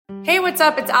Hey, what's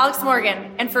up? It's Alex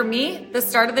Morgan. And for me, the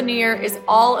start of the new year is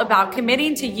all about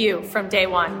committing to you from day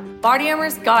one. Body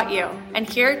Armor's got you, and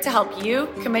here to help you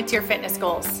commit to your fitness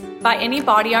goals. Buy any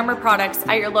Body Armor products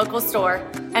at your local store,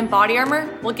 and Body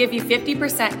Armor will give you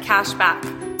 50% cash back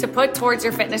to put towards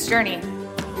your fitness journey.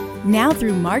 Now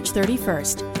through March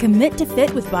 31st, commit to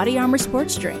fit with Body Armor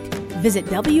Sports Drink. Visit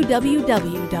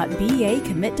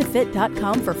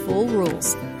www.bacommittofit.com for full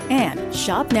rules. And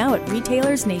shop now at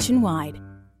retailers nationwide.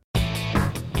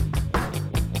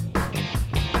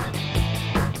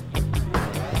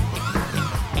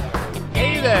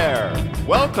 Hey there!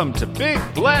 Welcome to Big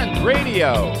Blend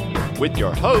Radio with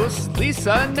your hosts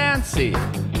Lisa and Nancy,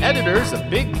 editors of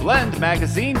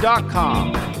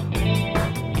BigBlendMagazine.com.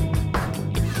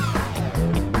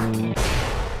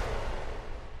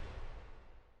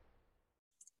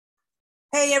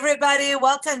 Hey everybody,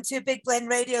 welcome to Big Blend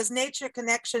Radio's Nature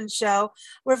Connection show.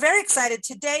 We're very excited.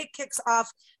 Today kicks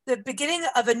off the beginning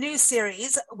of a new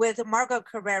series with Margot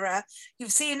Carrera.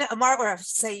 You've seen Margot,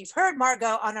 you've heard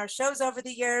Margot on our shows over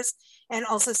the years and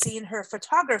also seen her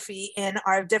photography in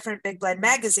our different Big Blend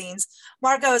magazines.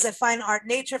 Margot is a fine art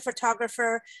nature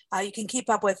photographer. You can keep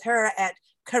up with her at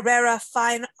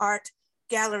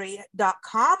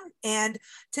CarreraFineArtGallery.com. And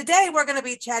today we're going to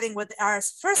be chatting with our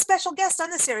first special guest on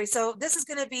the series. So this is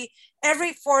going to be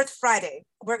every fourth Friday.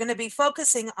 We're going to be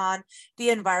focusing on the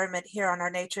environment here on our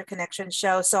Nature Connection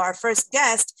show. So our first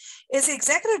guest is the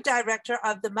executive director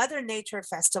of the Mother Nature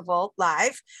Festival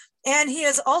Live. And he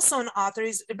is also an author.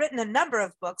 He's written a number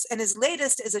of books, and his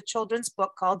latest is a children's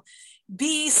book called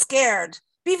Be Scared.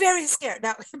 Be very scared.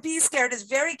 Now, Be Scared is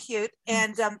very cute.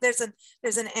 And there's an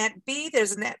Aunt Bee,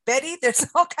 there's an Aunt Betty, there's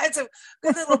all kinds of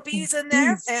good little bees in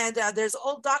there. And there's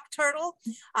Old Doc Turtle.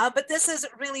 But this is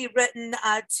really written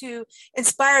to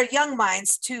inspire young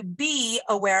minds to be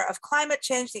aware of climate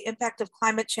change, the impact of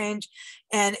climate change,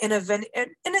 and in a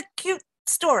cute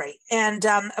story. And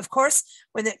of course,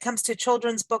 when it comes to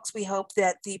children's books, we hope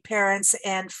that the parents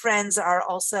and friends are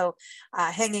also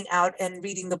hanging out and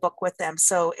reading the book with them.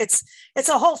 So it's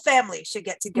a whole family should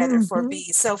get together for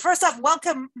bees. So first off,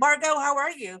 welcome, Margot. How are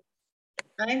you?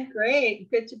 I'm great.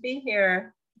 Good to be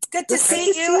here. It's good to see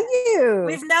you.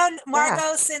 We've known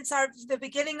Margot since the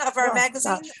beginning of our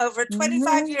magazine, over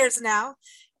 25 years now.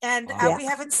 And we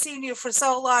haven't seen you for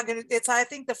so long. And it's, I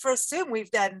think, the first Zoom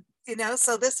we've done,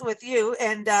 so this with you.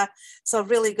 And so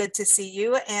really good to see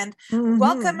you. And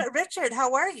welcome, Richard.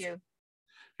 How are you?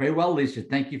 Very well, Lisa.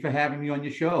 Thank you for having me on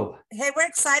your show. Hey, we're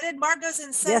excited. Margot's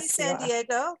in sunny San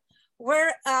Diego.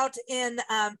 We're out in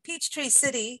Peachtree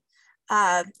City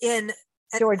in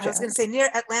Georgia. I was going to say near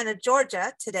Atlanta,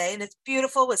 Georgia today. And it's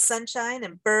beautiful with sunshine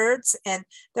and birds. And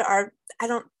there are,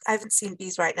 I haven't seen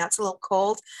bees right now. It's a little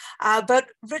cold. But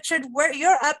Richard,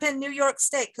 you're up in New York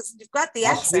State because you've got the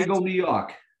accent. Oswego, New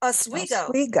York.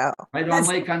 Oswego. Right on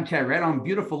Lake Ontario, right on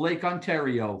beautiful Lake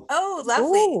Ontario. Oh,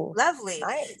 lovely. Ooh, lovely.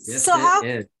 Nice. Yes, So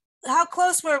how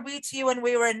close were we to you when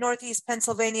we were in Northeast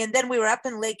Pennsylvania? And then we were up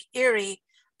in Lake Erie,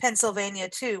 Pennsylvania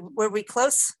too. Were we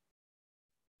close?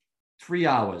 3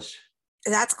 hours.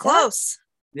 That's close.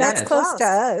 That's Yes. close to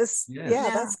us. Yes. Yeah,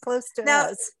 that's close to Now,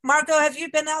 us. Margot, have you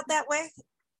been out that way?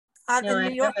 No, In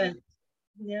New York? haven't.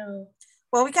 No.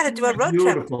 Well, we got to do a road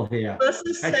trip. Beautiful here, Closest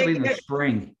especially in I the get,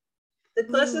 spring. the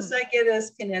closest I get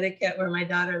is Connecticut, where my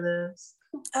daughter lives.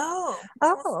 Oh,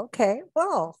 Okay.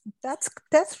 Well, that's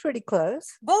pretty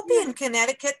close. we'll be in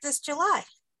Connecticut this July.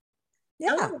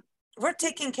 Yeah. Oh, We're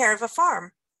taking care of a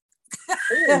farm.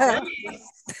 ooh, nice.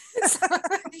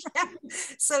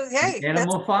 So, hey, An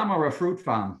animal farm or a fruit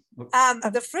farm?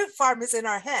 the fruit farm is in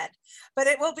our head, but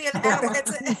it will be an animal.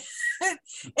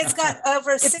 It's got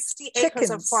over 60 acres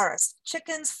of chickens. forest.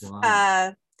 Chickens,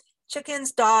 Wow.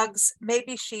 chickens, dogs,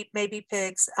 maybe sheep, maybe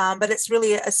pigs, but it's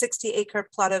really a 60-acre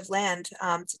plot of land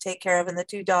to take care of, and the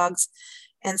 2 dogs.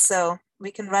 And so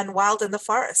we can run wild in the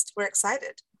forest. We're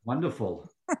excited. Wonderful.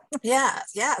 Yeah.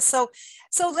 So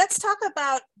let's talk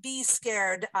about Be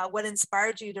Scared. What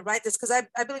inspired you to write this? Because I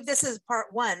believe this is part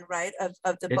 1, right, of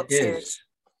the book series.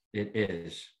 It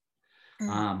is.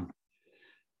 Mm.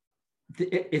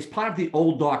 It's part of the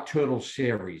Old Doc Turtle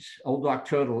series. Old Doc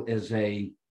Turtle is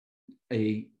a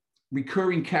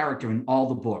recurring character in all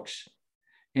the books.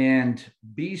 And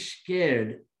Be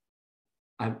Scared,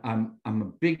 I'm a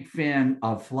big fan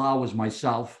of flowers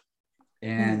myself.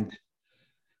 And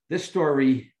this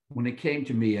story, when it came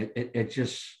to me, it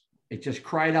just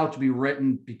cried out to be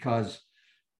written, because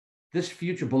this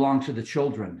future belongs to the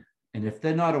children. And if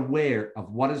they're not aware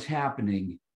of what is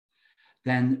happening,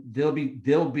 then they'll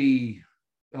be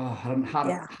I don't know how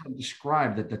to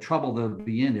describe the trouble they'll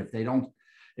be in if they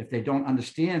don't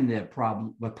understand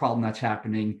what problem that's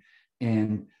happening,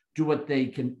 and do what they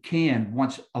can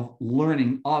once of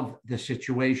learning of the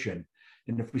situation.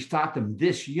 And if we start them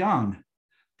this young,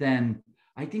 then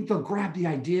I think they'll grab the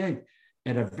idea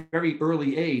at a very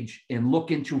early age and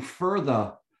look into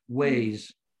further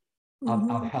ways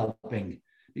of helping,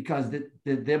 because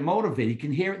they're motivated. You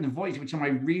can hear it in the voice. Every time I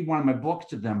read one of my books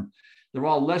to them, they're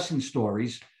all lesson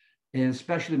stories. And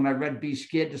especially when I read Be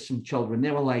Scared to some children,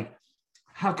 they were like,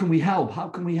 how can we help? How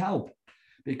can we help?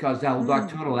 Because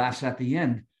Dr. Turtle asks at the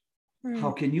end,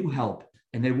 how can you help?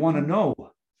 And they want to know.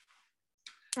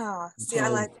 Oh, see, I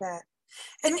like that.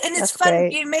 And it's That's fun.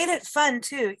 great. You made it fun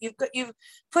too. You've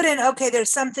put in, okay, there's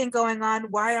something going on.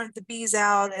 Why aren't the bees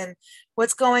out, and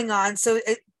what's going on? So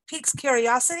it piques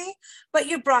curiosity, but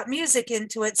you brought music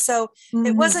into it. So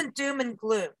it wasn't doom and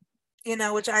gloom,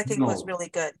 which I think was really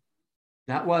good.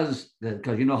 That was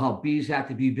because you know how bees have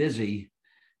to be busy,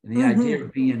 and the idea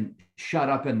of being shut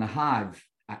up in the hive,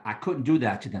 I couldn't do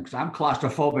that to them because I'm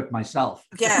claustrophobic myself.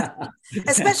 Yeah,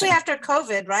 especially after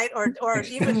COVID, right? Or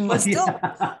even was still,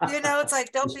 it's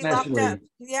like, don't be locked up.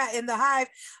 Yeah, in the hive.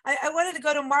 I wanted to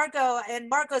go to Margot, and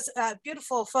Margot's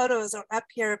beautiful photos are up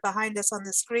here behind us on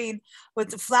the screen with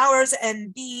the flowers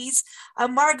and bees.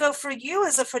 Margot, for you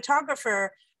as a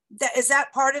photographer, is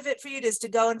that part of it for you, is to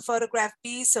go and photograph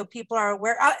bees so people are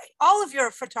aware? All of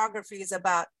your photography is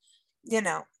about,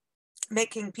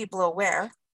 making people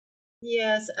aware.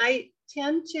 Yes, I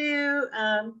tend to,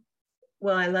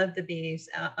 I love the bees.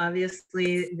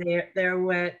 Obviously, they're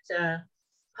what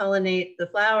pollinate the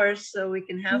flowers, so we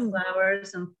can have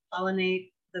flowers, and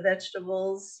pollinate the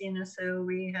vegetables, so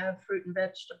we have fruit and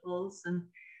vegetables. And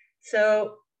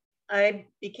so I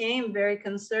became very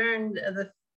concerned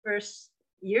the first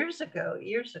years ago,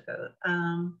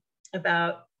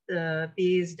 about the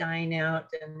bees dying out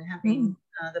and having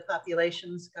the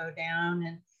populations go down.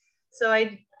 And so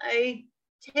I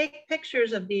take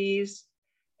pictures of bees,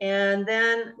 and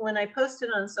then when I post it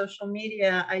on social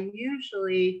media, I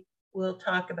usually will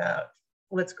talk about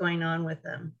what's going on with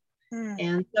them.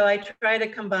 And so I try to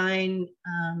combine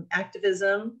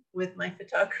activism with my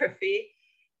photography,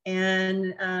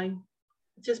 and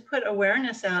just put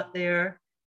awareness out there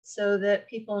so that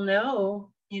people know,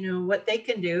 what they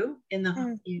can do in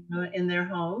the, in their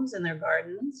homes and their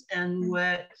gardens, and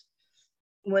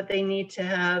what they need to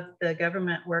have the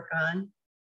government work on.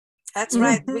 That's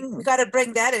right. We got to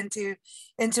bring that into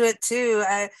it too.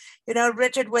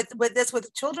 Richard,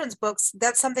 with children's books,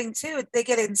 that's something too. They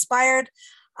get inspired.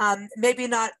 Maybe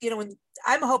not, when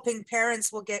I'm hoping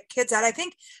parents will get kids out. I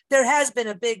think there has been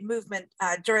a big movement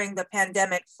during the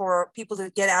pandemic for people to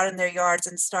get out in their yards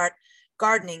and start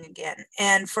gardening again.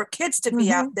 And for kids to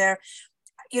be out there,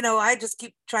 I just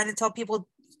keep trying to tell people,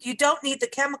 you don't need the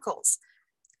chemicals.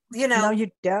 No, you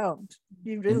don't.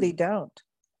 You really don't.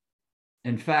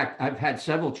 In fact, I've had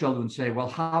several children say, well,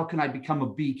 how can I become a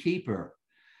beekeeper?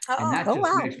 And that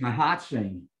just makes my heart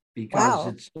sing, because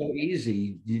it's so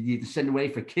easy. You can send away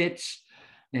for kits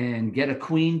and get a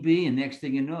queen bee, and next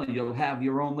thing you know, you'll have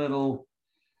your own little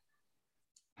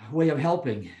way of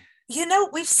helping.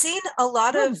 We've seen a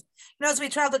lot of, as we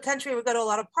travel the country, we go to a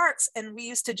lot of parks, and we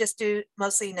used to just do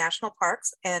mostly national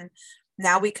parks, and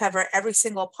now we cover every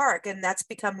single park, and that's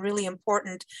become really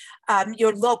important.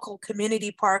 Your local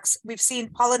community parks, we've seen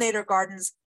pollinator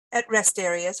gardens at rest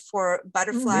areas for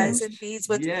butterflies and bees.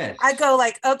 I go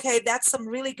like, okay, that's some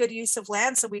really good use of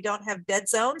land, so we don't have dead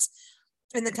zones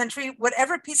in the country.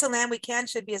 Whatever piece of land we can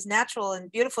should be as natural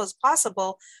and beautiful as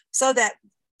possible, so that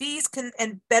bees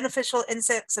and beneficial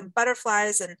insects and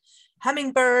butterflies and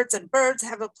hummingbirds and birds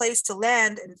have a place to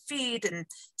land and feed and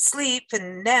sleep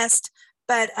and nest.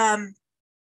 But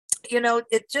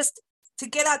it just, to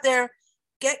get out there,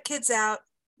 get kids out.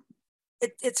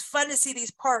 It's fun to see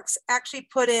these parks actually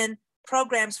put in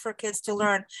programs for kids to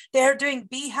learn. They're doing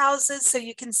bee houses so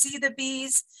you can see the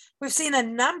bees. We've seen a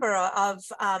number of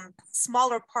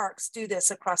smaller parks do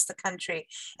this across the country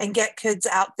and get kids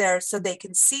out there so they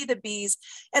can see the bees,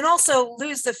 and also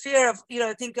lose the fear of,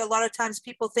 I think a lot of times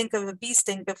people think of a bee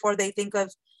sting before they think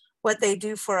of what they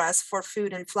do for us for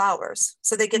food and flowers.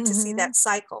 So they get to see that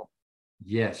cycle.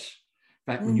 Yes.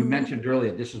 In fact, when you mentioned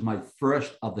earlier, this is my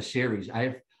first of the series. I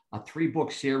have a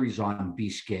 3-book series on Be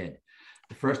Scared.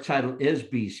 The first title is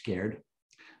Be Scared.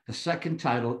 The second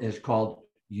title is called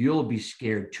You'll Be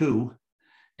Scared Too.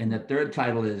 And the third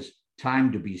title is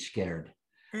Time to Be Scared.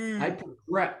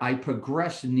 I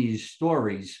progress in these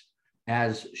stories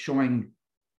as showing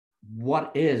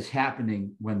what is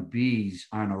happening when bees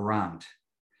aren't around,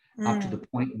 up to the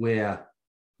point where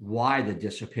why they're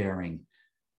disappearing,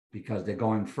 because they're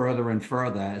going further and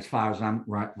further, as far as I'm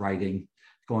writing,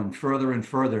 going further and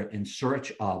further in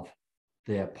search of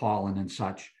their pollen and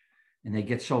such. and they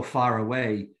get so far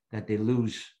away that they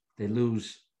lose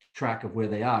track of where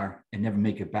they are and never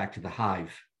make it back to the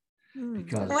hive,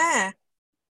 because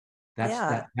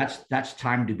Wow. that's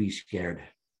time to be scared.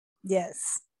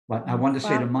 Yes. But I wanted to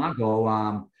say to Margot,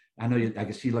 I know I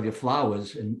can see you love your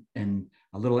flowers, and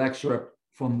a little excerpt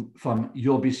from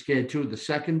You'll Be Scared Too, the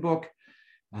second book.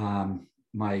 One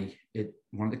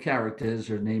of the characters,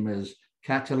 her name is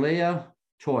Cattleya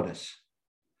Tortoise.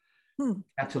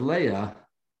 Cattleya,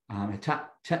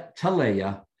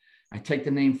 Talea, I take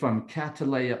the name from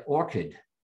Cattleya orchid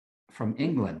from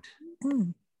England.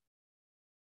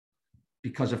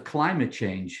 Because of climate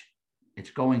change,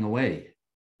 it's going away.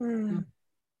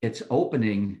 It's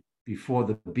opening before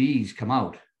the bees come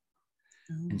out.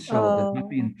 And so they're not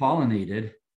being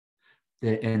pollinated.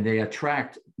 And they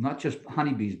attract not just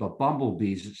honeybees, but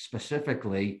bumblebees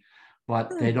specifically,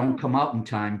 but they don't come out in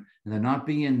time, and they're not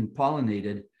being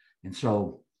pollinated. And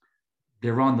so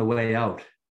they're on the way out.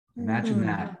 Imagine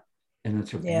that. And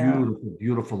it's a beautiful,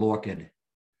 beautiful orchid.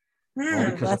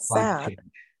 All because of climate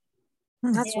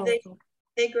change. That's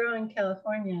they grow in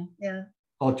California. Yeah.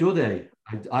 Oh, do they?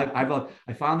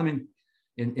 I found them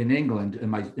in England in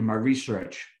my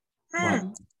research. But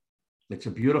it's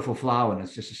a beautiful flower, and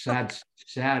it's just a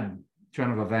sad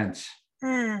turn of events.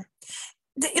 You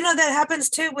know, that happens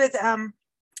too with a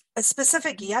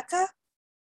specific yucca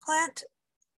plant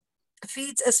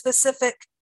feeds a specific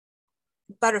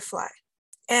butterfly.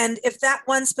 And if that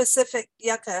one specific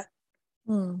yucca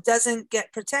doesn't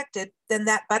get protected, then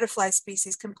that butterfly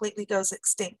species completely goes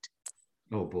extinct.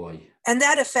 Oh boy. And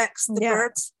that affects the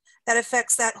birds, that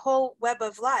affects that whole web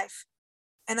of life.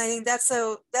 And I think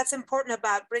that's important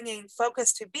about bringing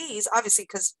focus to bees, obviously,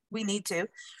 because we need to,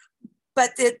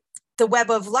 but the web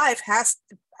of life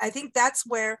I think that's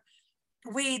where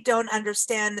we don't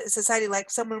understand society. Like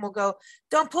someone will go,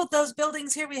 don't put those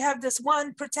buildings here. We have this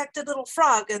one protected little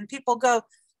frog. And people go,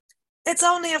 it's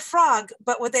only a frog.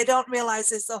 But what they don't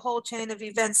realize is the whole chain of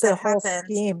events that happen.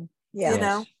 Scheme. Yeah. You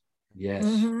know? Yes.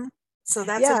 So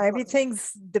that's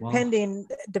everything's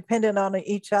dependent on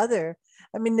each other.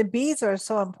 I mean, the bees are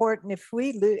so important. If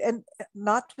we lose, and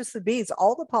not just the bees,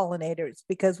 all the pollinators,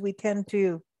 because we tend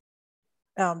to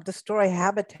destroy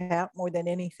habitat more than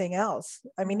anything else.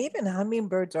 I mean, even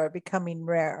hummingbirds are becoming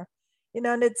rare, you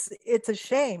know, and it's a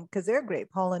shame because they're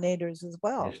great pollinators as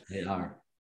well. Yes, they are.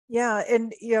 Yeah,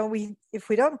 and you know, if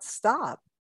we don't stop,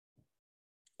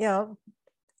 you know,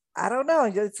 I don't know.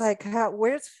 It's like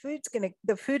where's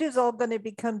the food is all going to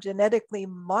become genetically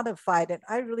modified, and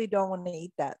I really don't want to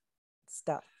eat that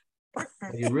stuff. Well,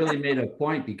 you really made a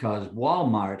point, because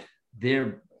Walmart,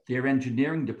 their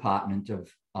engineering department of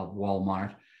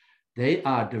Walmart, they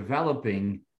are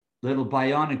developing little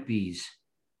bionic bees.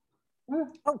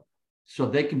 So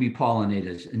they can be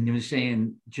pollinators. And you were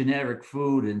saying generic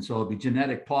food, and so it'll be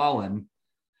genetic pollen.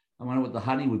 I wonder what the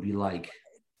honey would be like.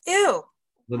 Ew.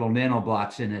 Little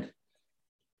nanobots in it.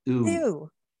 Ew.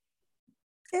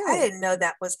 I didn't know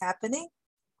that was happening.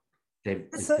 They're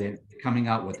coming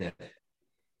out with it.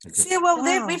 See, well,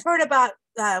 we've heard about,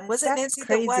 was it Nancy,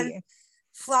 the one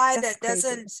fly that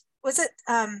doesn't, was it,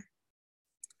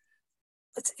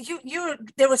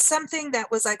 there was something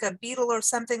that was like a beetle or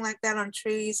something like that on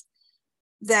trees,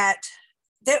 that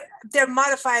they're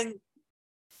modifying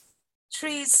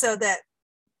trees so that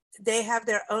they have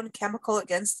their own chemical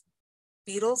against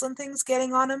beetles and things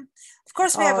getting on them. Of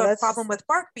course, we have a problem with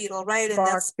bark beetle, right? And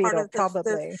that's part of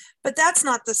probably. But that's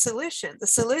not the solution. The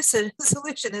solution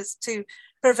is to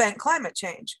prevent climate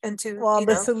change and to. Well,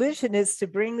 the solution is to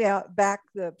bring back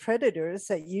the predators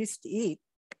that used to eat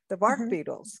the bark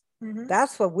beetles.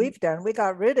 That's what we've done. We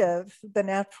got rid of the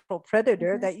natural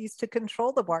predator that used to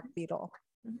control the bark beetle.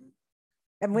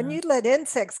 And when you let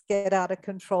insects get out of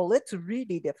control, it's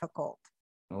really difficult.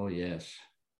 Oh, yes.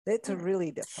 It's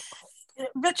really difficult.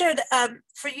 Richard,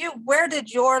 for you, where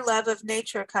did your love of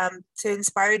nature come to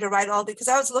inspire you to write all? Because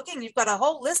I was looking, you've got a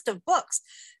whole list of books.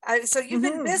 So you've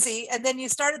been busy, and then you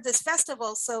started this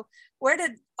festival. So where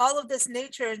did all of this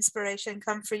nature inspiration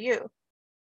come for you?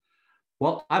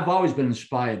 Well, I've always been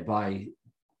inspired by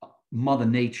Mother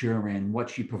Nature and what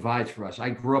she provides for us. I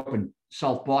grew up in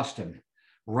South Boston,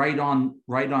 right on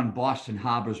Boston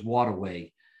Harbor's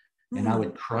waterway. And I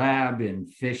would crab and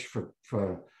fish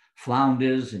for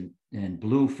flounders and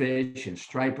bluefish and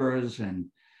stripers,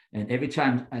 and every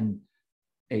time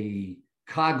a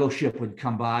cargo ship would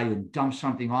come by and dump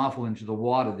something awful into the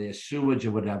water, their sewage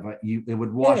or whatever, it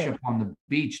would wash up on the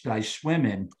beach that I swim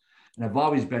in. And I've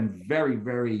always been very,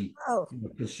 very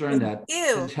concerned that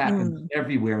this happens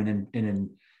everywhere, and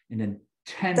in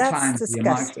 10 times the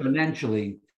amount,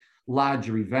 exponentially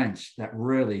larger events that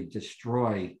really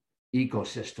destroy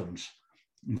ecosystems.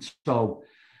 And so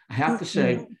I have to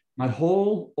say, my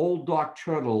whole Old Dark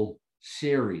Turtle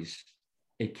series,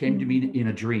 it came to me in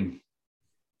a dream.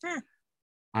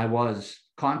 I was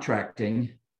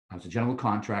contracting. I was a general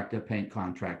contractor, paint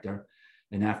contractor.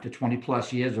 And after 20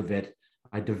 plus years of it,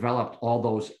 I developed all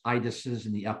those itises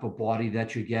in the upper body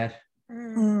that you get.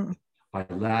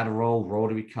 Bilateral,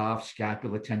 rotary cuff,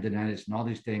 scapular tendonitis, and all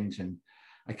these things. And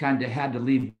I kind of had to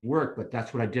leave work, but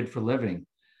that's what I did for a living.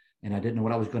 And I didn't know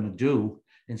what I was going to do.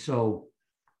 And so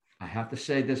I have to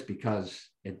say this because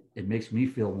it makes me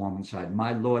feel warm inside.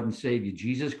 My Lord and Savior,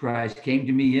 Jesus Christ, came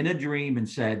to me in a dream and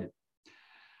said,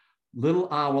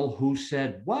 little owl who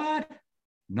said, what?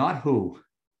 Not who.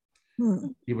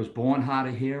 He was born hard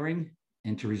of hearing.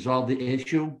 And to resolve the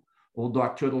issue, Old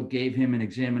Dark Turtle gave him an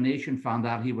examination, found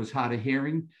out he was hard of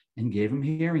hearing, and gave him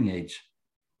hearing aids.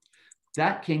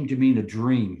 That came to me in a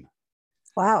dream.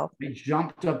 Wow. I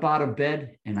jumped up out of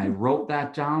bed and I wrote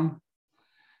that down.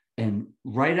 And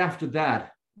right after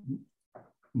that,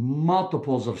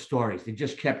 multiples of stories. They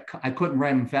just kept, I couldn't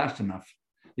write them fast enough.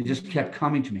 They just kept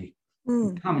coming to me,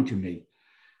 coming to me.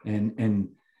 And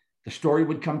the story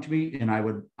would come to me and I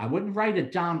wouldn't write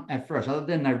it down at first, other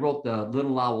than I wrote the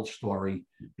Little Owl story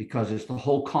because it's the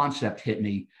whole concept hit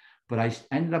me. But I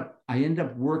ended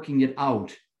up working it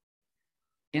out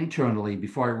internally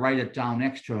before I write it down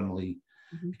externally,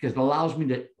 because it allows me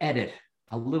to edit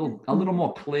a little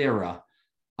more clearer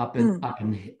up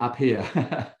here.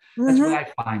 That's what I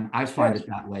find. I find it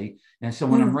that way. And so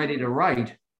when I'm ready to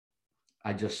write,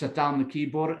 I just sit down the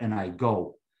keyboard and I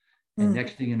go. And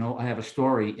next thing you know, I have a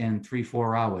story in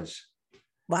 3-4 hours.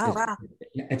 Wow.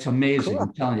 It's amazing. Cool.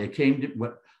 I'm telling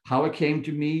you, how it came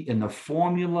to me and the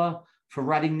formula for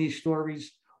writing these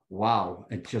stories. Wow.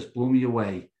 It just blew me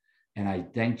away. And I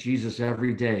thank Jesus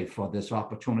every day for this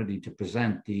opportunity to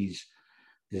present these.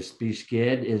 This Be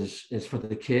Scared is for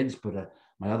the kids, but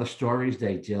my other stories,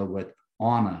 they deal with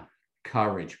honor,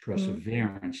 courage,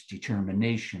 perseverance,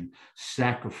 determination,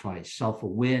 sacrifice,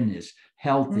 self-awareness,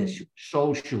 health issues,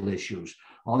 social issues,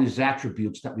 all these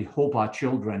attributes that we hope our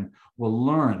children will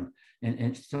learn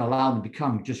and to allow them to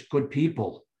become just good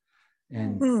people.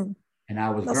 And I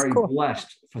was very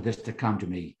blessed for this to come to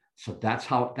me. So that's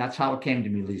how it came to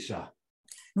me, Lisa.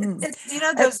 It's,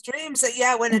 those dreams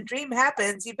that, when a dream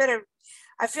happens, you better,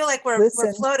 I feel like we're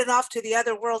floating off to the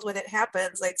other world when it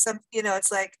happens. Like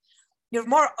it's like, you're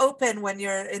more open when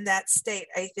you're in that state,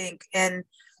 I think. And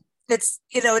it's,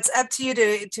 it's up to you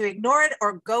to ignore it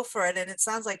or go for it. And it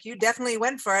sounds like you definitely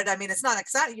went for it. I mean, it's not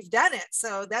exciting. You've done it.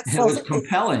 So that's. It was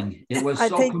compelling. It was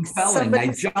so compelling.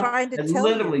 I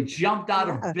literally jumped out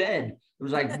of bed. It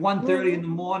was like 1:30 in the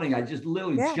morning. I just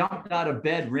literally jumped out of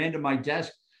bed, ran to my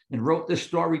desk and wrote this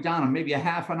story down in maybe a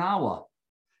half an hour.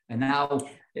 And now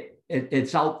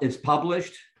it's out, it's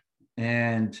published,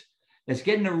 and it's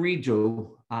getting a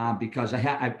redo because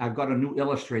I've got a new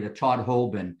illustrator, Todd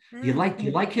Holben. Do you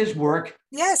like his work?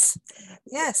 Yes.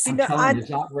 I'm telling you, his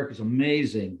artwork is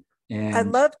amazing. And I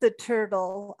love the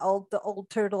turtle, the old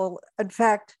turtle. In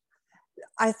fact,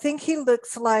 I think he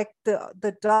looks like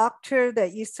the doctor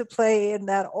that used to play in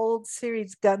that old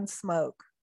series Gunsmoke.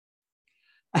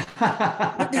 Do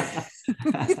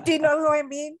you know who I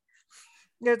mean?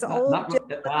 There's an old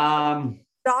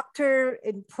doctor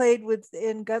and played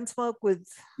in Gunsmoke with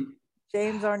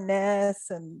James Arness,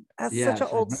 and that's such an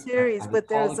old series, but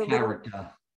there's a little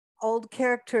old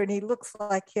character and he looks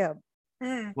like him.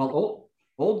 Well,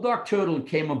 Old Dark Turtle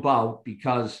came about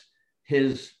because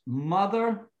his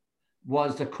mother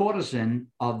was the courtesan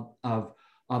of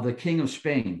the King of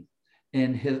Spain,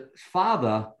 and his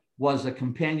father was a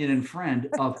companion and friend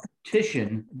of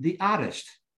Titian, the artist.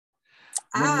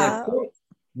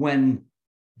 When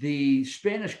the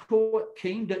Spanish court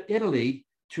came to Italy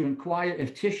to inquire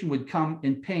if Titian would come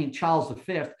and paint Charles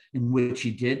V, in which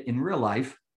he did in real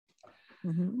life,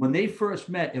 when they first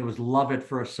met, it was love at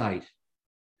first sight.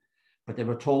 But they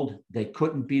were told they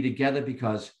couldn't be together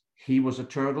because he was a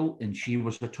turtle and she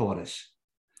was a tortoise.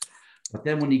 But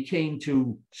then when he came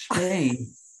to Spain,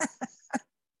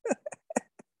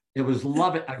 it was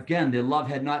love. Again, their love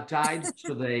had not died.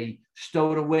 So they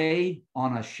stowed away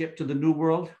on a ship to the New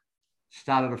World,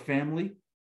 started a family.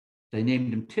 They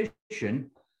named him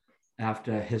Titian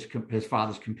after his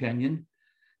father's companion.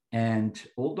 And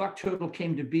Old Dark Turtle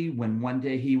came to be when one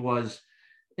day he was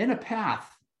in a path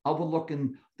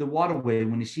overlooking the waterway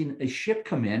when he seen a ship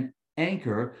come in,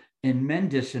 anchor, and men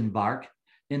disembark.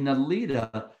 And the leader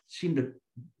seemed to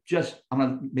I'm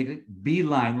going to make a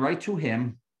beeline right to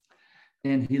him.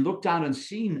 And he looked down and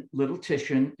seen little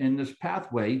Titian in this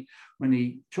pathway when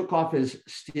he took off his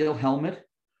steel helmet,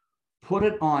 put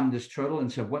it on this turtle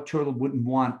and said, what turtle wouldn't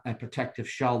want a protective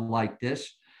shell like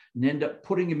this? And ended up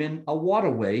putting him in a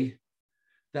waterway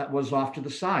that was off to the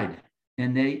side,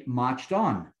 and they marched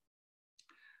on.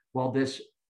 Well, this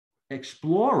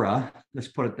explorer, let's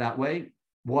put it that way,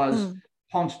 was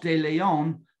Ponce de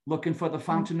Leon looking for the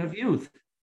Fountain of Youth.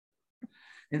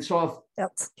 And so if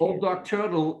Old Dog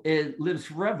Turtle lives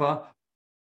forever,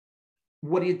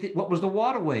 what do you think? What was the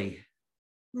waterway?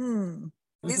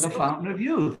 The Fountain of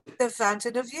Youth. The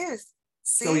Fountain of Youth.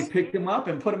 See? So he picked him up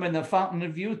and put him in the Fountain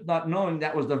of Youth, not knowing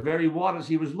that was the very waters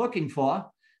he was looking for,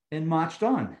 and marched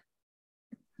on.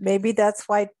 Maybe that's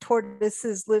why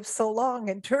tortoises live so long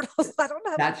and turtles, I don't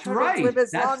know. That's right. Live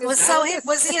as long as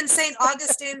was he in St.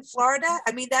 Augustine, Florida?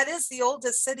 I mean, that is the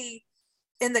oldest city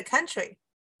in the country.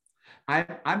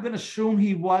 I'm going to assume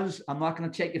he was. I'm not going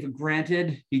to take it for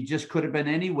granted. He just could have been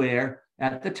anywhere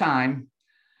at the time,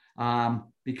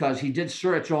 because he did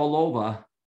search all over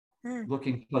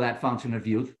looking for that Fountain of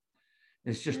Youth.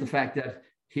 It's just the fact that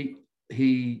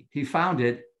he found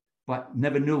it, but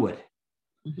never knew it.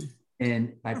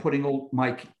 And by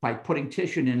putting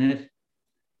Titian in it,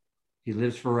 he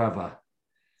lives forever.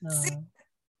 See,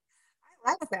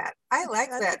 I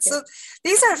like that. So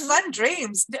these are fun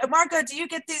dreams. Margot, do you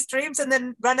get these dreams and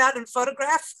then run out and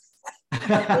photograph?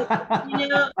 You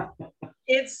know,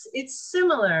 it's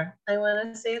similar. I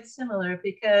want to say it's similar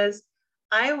because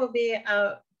I will be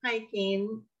out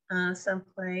hiking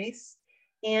someplace,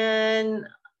 and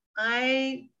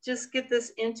I just get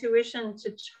this intuition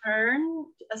to turn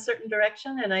a certain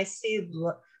direction, and I see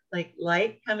like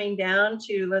light coming down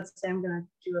to, let's say I'm going to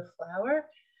do a flower,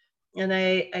 and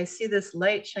I see this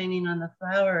light shining on the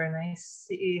flower, and I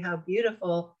see how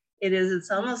beautiful it is.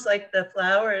 It's almost like the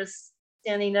flower is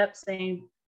standing up saying,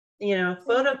 you know,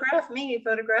 photograph me,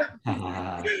 photograph me.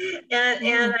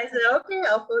 And I said, okay,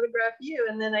 I'll photograph you.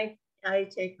 And then I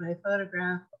take my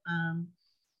photograph.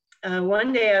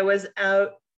 One day I was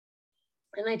out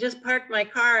and I just parked my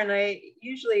car, and I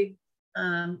usually,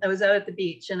 I was out at the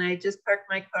beach, and I just parked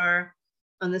my car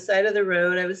on the side of the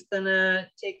road. I was gonna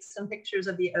take some pictures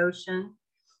of the ocean,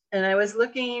 and I was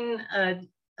looking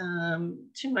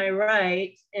to my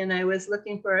right, and I was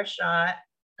looking for a shot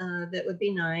that would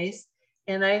be nice.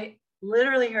 And I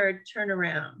literally heard turn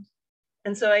around.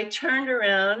 And so I turned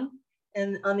around,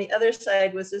 and on the other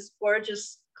side was this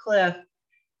gorgeous cliff,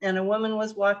 and a woman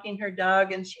was walking her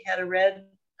dog, and she had a red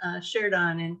shirt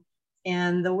on,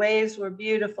 and the waves were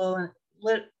beautiful. And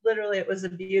literally it was a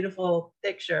beautiful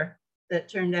picture that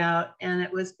turned out. And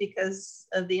it was because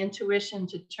of the intuition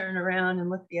to turn around and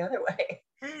look the other way.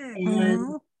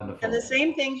 And the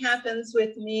same thing happens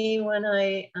with me when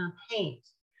I paint.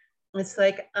 It's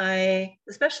like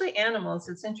especially animals,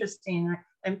 it's interesting.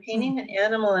 I'm painting an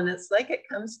animal, and it's like it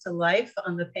comes to life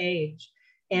on the page,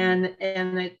 and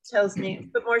it tells me,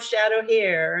 put more shadow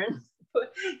here, and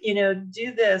you know,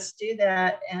 do this, do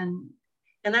that. And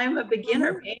I'm a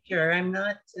beginner painter. I'm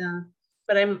not,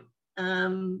 but I'm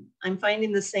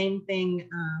finding the same thing.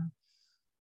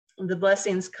 The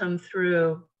blessings come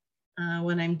through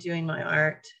when I'm doing my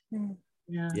art.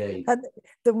 Yeah. And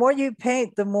the more you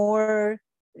paint, the more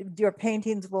your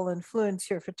paintings will influence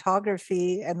your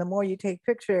photography, and the more you take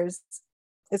pictures,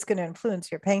 it's going to influence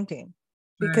your painting,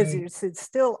 because it's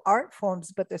still art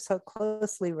forms, but they're so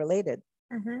closely related.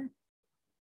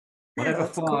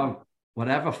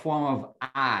 Whatever form of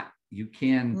art you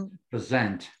can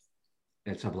present,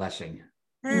 it's a blessing,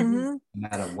 no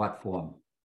matter what form.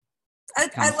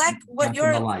 I like what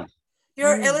your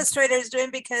illustrator is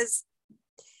doing, because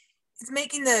it's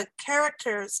making the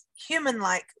characters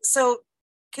human-like, so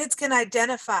kids can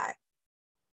identify.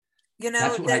 You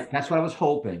know, that's what I was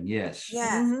hoping. Yes.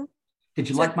 Yeah. Did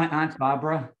you like my Aunt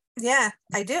Barbara? Yeah,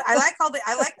 I do. I like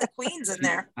the queens in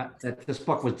there. This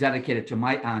book was dedicated to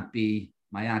my Aunt B,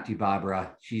 my Auntie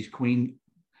Barbara. She's queen.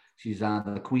 She's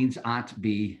the Queen's Aunt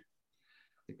B.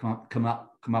 They come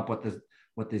up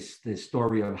with this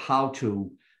story of how to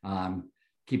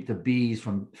keep the bees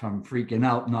from freaking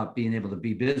out, not being able to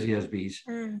be busy as bees.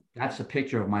 That's a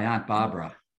picture of my Aunt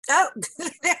Barbara. Oh,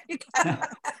 there you go.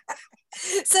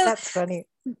 So that's funny.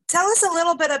 Tell us a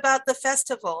little bit about the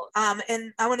festival.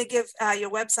 And I want to give your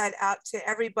website out to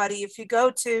everybody. If you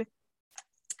go to,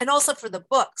 and also for the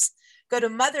books, go to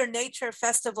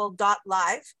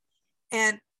mothernaturefestival.live.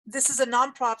 And this is a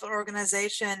nonprofit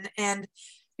organization, and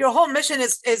your whole mission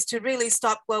is to really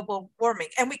stop global warming.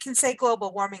 And we can say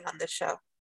global warming on this show.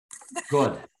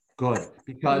 Good.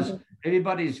 Because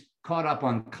everybody's caught up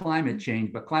on climate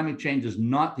change, but climate change is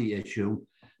not the issue.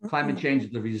 Climate change is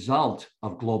the result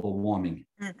of global warming.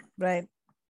 Right.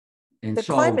 And the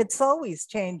climate's always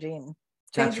changing.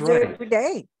 That's right. Every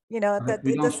day. You know, If that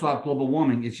we it don't doesn't. stop global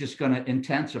warming, it's just going to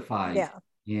intensify Yeah.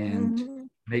 and Mhm.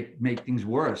 make things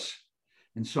worse.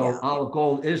 And so Yeah. our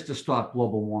goal is to stop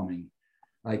global warming.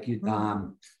 Like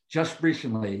just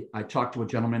recently, I talked to a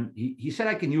gentleman. He said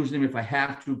I can use him if I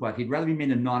have to, but he'd rather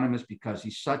remain anonymous because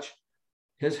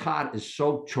his heart is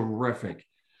so terrific.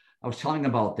 I was telling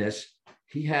him about this.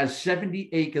 He has 70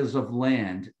 acres of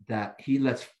land that he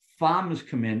lets farmers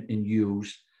come in and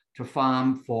use to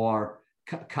farm for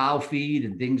cow feed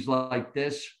and things like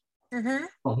this. Mm-hmm.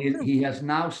 Well, he has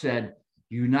now said,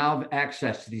 you now have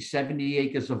access to these 70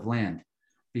 acres of land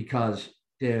because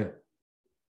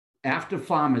after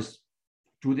farmers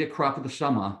do their crop of the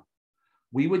summer,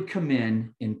 we would come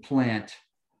in and plant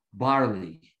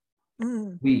barley,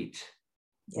 wheat,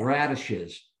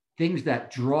 radishes, things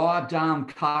that draw down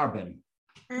carbon.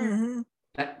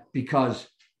 Because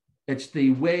it's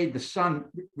the way the sun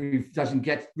doesn't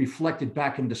get reflected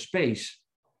back into space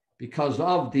because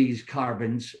of these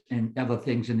carbons and other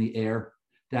things in the air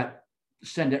that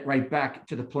send it right back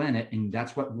to the planet. And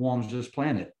that's what warms this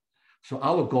planet. So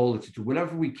our goal is to do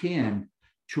whatever we can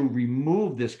to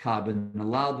remove this carbon and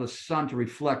allow the sun to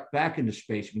reflect back into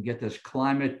space and get this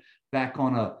climate back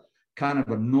on a kind of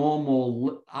a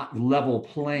normal level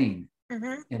plane.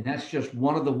 And that's just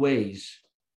one of the ways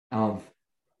of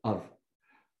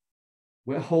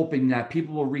we're hoping that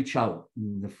people will reach out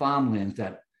in the farmlands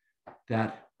that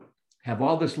have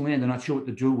all this land they're not sure what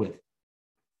to do with.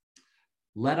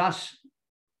 Let us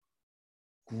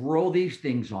grow these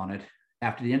things on it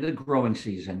after the end of the growing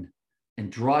season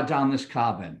and draw down this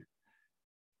carbon.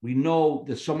 We know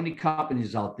there's so many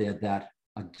companies out there that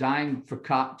are dying for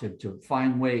to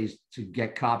find ways to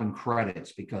get carbon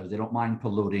credits because they don't mind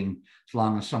polluting as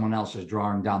long as someone else is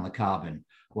drawing down the carbon.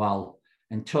 Well,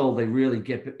 until they really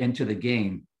get into the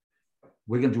game,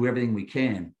 we're going to do everything we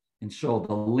can. And so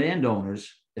the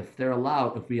landowners, if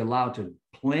we allowed to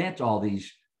plant all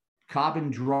these carbon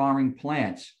drawing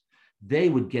plants, they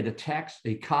would get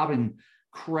a carbon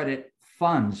credit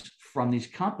funds from these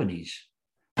companies.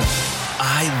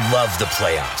 I love the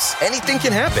playoffs. Anything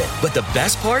can happen. But the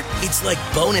best part? It's like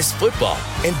bonus football.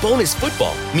 And bonus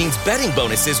football means betting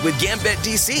bonuses with Gambit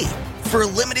DC. For a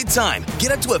limited time,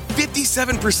 get up to a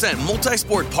 57%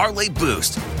 multi-sport parlay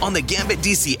boost on the Gambit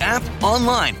DC app,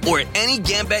 online, or at any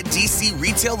Gambit DC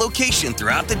retail location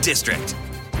throughout the district.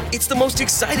 It's the most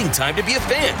exciting time to be a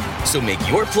fan. So make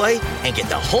your play and get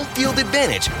the home field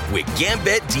advantage with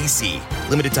Gambit DC.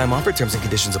 Limited time offer. Terms and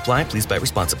conditions apply. Please buy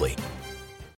responsibly.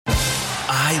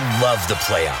 I love the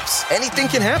playoffs. Anything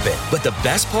can happen. But the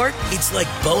best part? It's like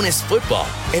bonus football.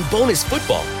 And bonus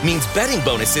football means betting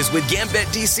bonuses with Gambit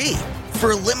DC.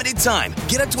 For a limited time,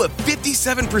 get up to a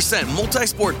 57%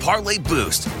 multi-sport parlay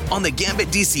boost on the Gambit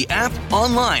DC app,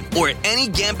 online, or at any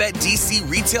Gambit DC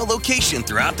retail location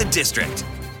throughout the district.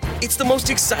 It's the most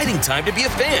exciting time to be a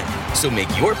fan. So make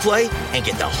your play and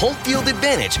get the home field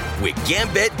advantage with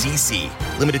Gambit DC.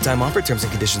 Limited time offer. Terms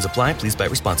and conditions apply. Please buy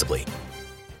responsibly.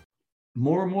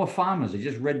 More and more farmers. I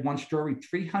just read one story,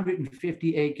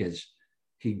 350 acres.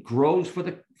 He grows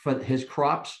for his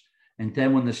crops. And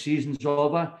then when the season's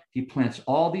over, he plants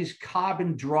all these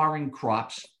carbon drawing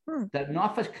crops that are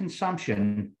not for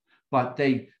consumption, but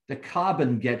the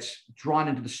carbon gets drawn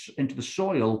into the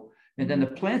soil, and then the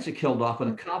plants are killed off,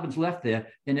 and the carbon's left there,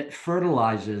 and it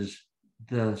fertilizes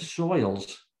the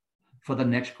soils for the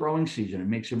next growing season. It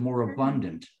makes it more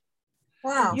abundant.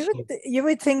 Wow. You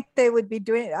would think they would be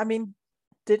doing, I mean,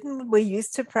 didn't we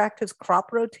used to practice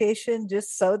crop rotation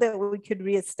just so that we could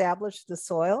reestablish the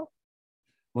soil?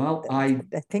 Well, I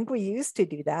think we used to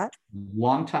do that.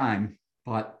 Long time,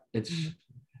 but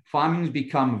farming's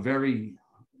become a very,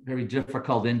 very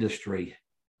difficult industry.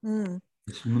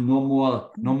 It's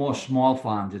no more small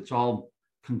farms. It's all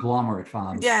conglomerate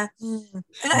farms. Yeah. And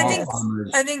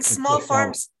I think small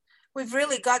farms, we've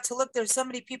really got to look, there's so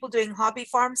many people doing hobby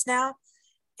farms now.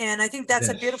 And I think that's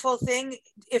a beautiful thing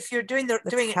if you're doing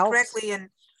it correctly. And,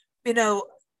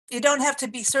 you don't have to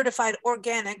be certified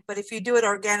organic, but if you do it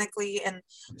organically and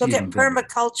look at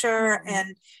permaculture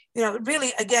and,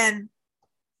 really, again,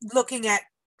 looking at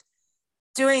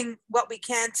doing what we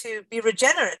can to be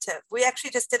regenerative. We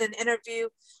actually just did an interview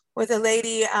with a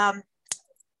lady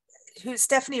who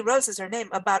Stephanie Rose is her name,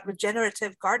 about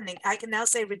regenerative gardening. I can now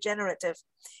say regenerative.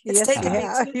 It's taken me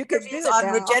 2 interviews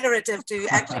on regenerative to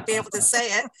actually be able to say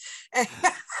it.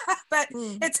 But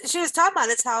she was talking about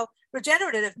it's how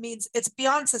regenerative means it's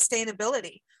beyond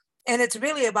sustainability. And it's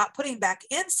really about putting back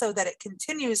in so that it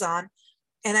continues on.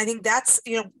 And I think that's,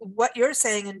 what you're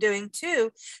saying and doing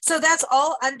too. So that's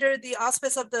all under the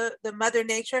auspice of the Mother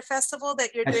Nature Festival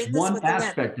that you're doing this with. That's one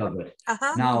aspect of it.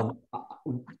 Now,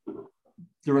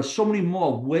 there are so many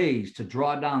more ways to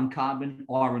draw down carbon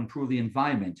or improve the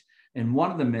environment. And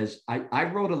one of them is I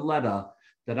wrote a letter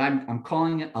that I'm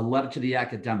calling it a letter to the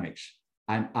academics.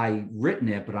 I written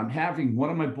it, but I'm having one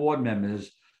of my board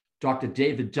members, Dr.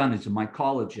 David Dunn, is a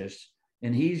mycologist,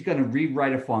 and he's going to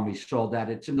rewrite it for me so that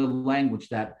it's in the language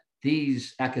that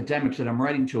these academics that I'm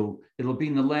writing to, it'll be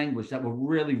in the language that will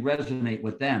really resonate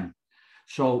with them.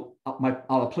 So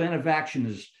our plan of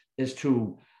action is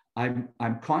to,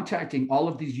 I'm contacting all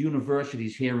of these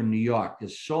universities here in New York.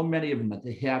 There's so many of them that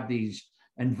they have these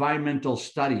environmental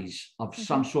studies of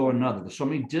some sort or another. There's so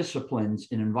many disciplines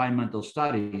in environmental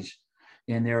studies,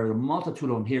 and there are a multitude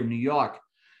of them here in New York.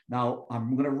 Now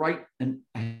I'm going to write, and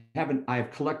I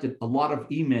have collected a lot of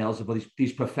emails about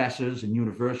these professors and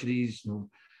universities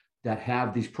that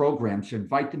have these programs, to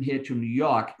invite them here to New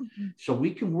York so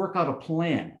we can work out a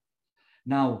plan.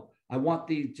 Now, I want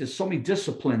there's so many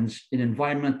disciplines in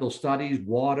environmental studies: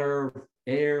 water,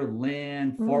 air,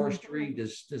 land, forestry.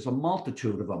 There's a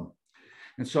multitude of them.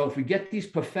 And so if we get these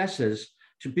professors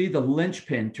to be the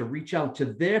linchpin to reach out to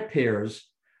their peers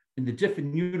in the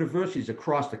different universities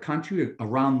across the country,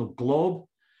 around the globe,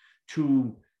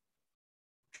 to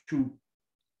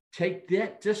take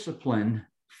that discipline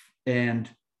and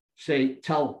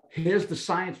here's the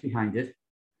science behind it.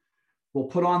 We'll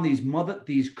put on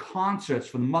these concerts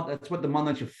for the mother. That's what the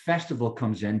Mother Nature Festival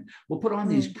comes in. We'll put on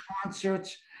these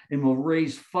concerts, and we'll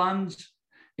raise funds,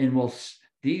 and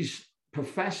these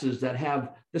professors that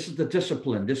this is the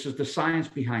discipline, this is the science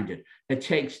behind it. It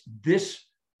takes this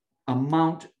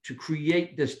amount to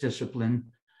create this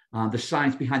discipline, the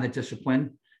science behind the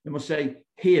discipline, and we'll say,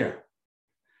 here.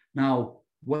 Now,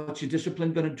 what's your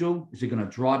discipline going to do? Is it going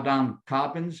to draw down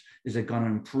carbons? Is it going to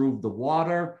improve the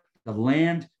water, the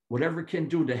land? Whatever it can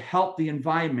do to help the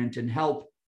environment and help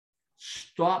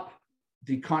stop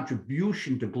the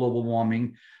contribution to global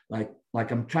warming. Like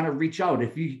I'm trying to reach out.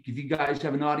 If you guys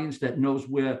have an audience that knows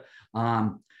where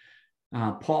Paul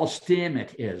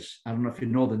Stamets is, I don't know if you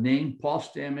know the name. Paul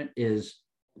Stamets is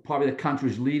probably the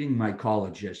country's leading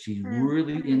mycologist. He's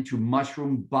really into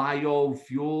mushroom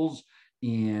biofuels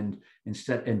and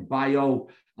bio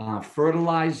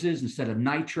fertilizers instead of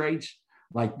nitrates.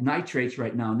 Like nitrates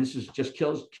right now, and this is just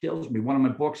kills me. One of my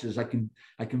books is I can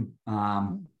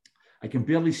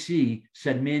barely see,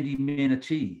 said Mandy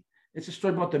Manatee. It's a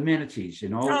story about the manatees,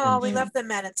 Oh, we love the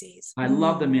manatees. I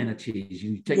love the manatees.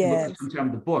 You take a look at sometime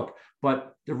in the book,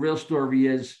 but the real story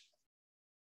is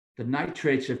the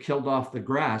nitrates have killed off the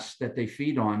grass that they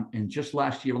feed on, and just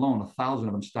last year alone, 1,000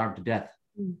 of them starved to death.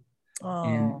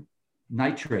 And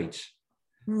nitrates.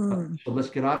 So let's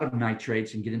get out of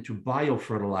nitrates and get into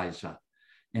biofertilizer.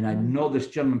 And I know this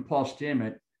gentleman, Paul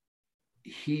Stamets,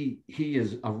 he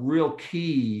is a real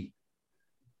key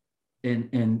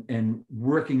in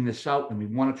working this out. And we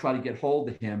want to try to get hold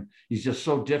of him. He's just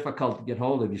so difficult to get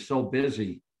hold of. He's so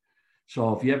busy.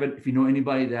 So if you know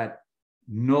anybody that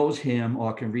knows him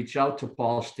or can reach out to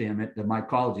Paul Stamets, the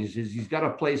mycologist, he's got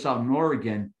a place out in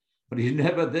Oregon, but he's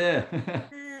never there.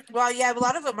 Well, yeah, a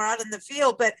lot of them are out in the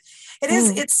field, but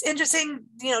it's interesting,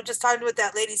 just talking with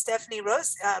that lady, Stephanie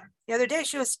Rose, the other day,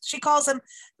 she calls them,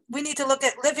 we need to look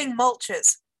at living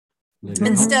mulches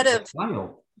instead of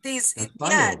these,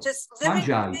 just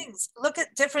living things. Look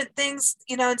at different things,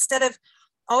 instead of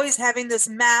always having this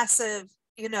massive,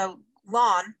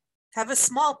 lawn, have a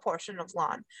small portion of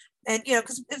lawn. And,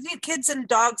 because kids and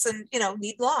dogs and,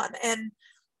 need lawn. And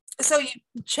so you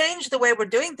change the way we're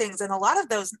doing things. And a lot of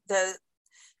the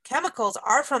chemicals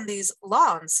are from these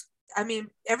lawns. I mean,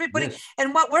 everybody,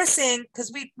 and what we're seeing,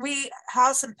 because we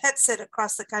house and pet sit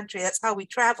across the country. That's how we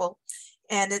travel.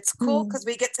 And it's cool because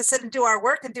we get to sit and do our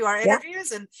work and do our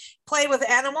interviews and play with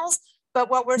animals. But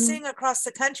what we're seeing across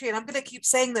the country, and I'm going to keep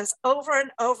saying this over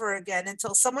and over again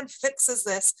until someone fixes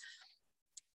this,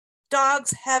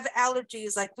 dogs have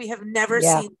allergies like we have never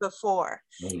seen before.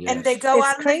 And they go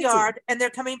out in the yard and they're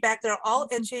coming back, they're all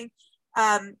itching.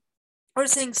 We're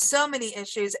seeing so many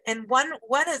issues, and one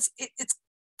is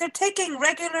they're taking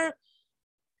regular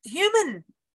human,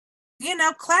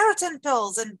 Claritin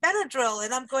pills and Benadryl,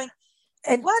 and I'm going,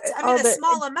 what? I mean, a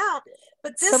small amount,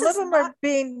 but some of them are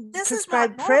being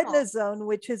prescribed prednisone,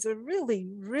 which is a really,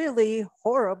 really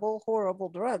horrible, horrible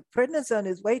drug. Prednisone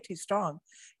is way too strong.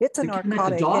 It's a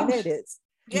narcotic, and it is.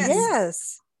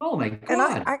 Yes. Oh my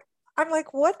God! And I'm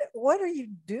like, what are you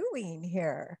doing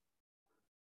here?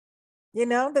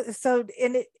 So,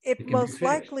 and it most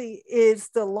likely is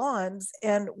the lawns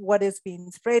and what is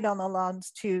being sprayed on the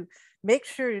lawns to make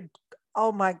sure,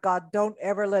 oh my God, don't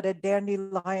ever let a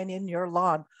dandelion in your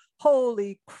lawn.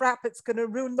 Holy crap, it's going to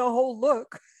ruin the whole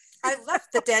look. I love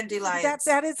the dandelions.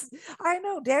 That is, I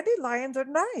know dandelions are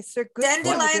nice. They're good.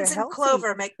 Dandelions and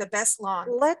clover make the best lawn.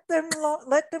 Let them grow in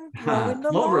the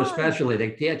clover lawn. especially,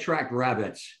 they attract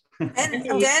rabbits. And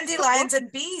dandelions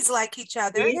and bees like each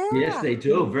other. Yeah. Yes, they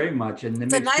do very much, and they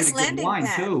It's a make nice pretty good landing wine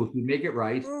pad. too if you make it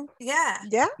right. Yeah.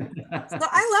 Yeah. So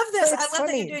I love this. It's I love that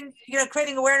funny. you're doing,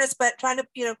 creating awareness, but trying to,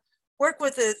 work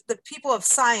with the people of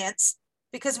science,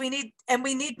 because we need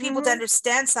people to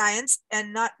understand science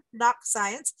and not knock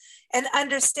science, and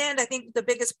understand. I think the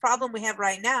biggest problem we have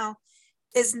right now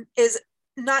is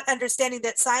not understanding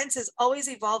that science is always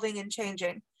evolving and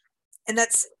changing. And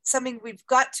that's something we've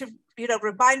got to,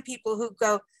 remind people who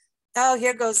go, oh,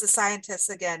 here goes the scientists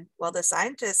again. Well, the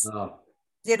scientists,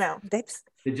 They've Did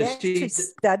you they actually see?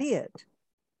 study it.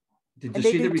 Did And you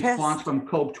they see the do response tests. from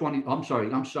COPE 20? I'm sorry.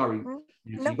 No,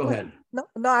 Go ahead. No,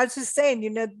 I was just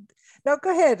saying, no,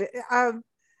 go ahead. I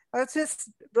was just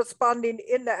responding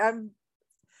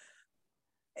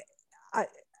I,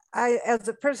 as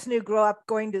a person who grew up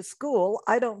going to school,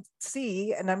 I don't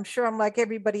see, and I'm sure I'm like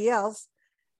everybody else,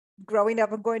 growing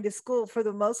up and going to school for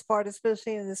the most part,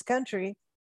 especially in this country,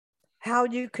 how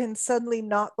you can suddenly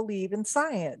not believe in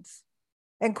science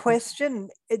and question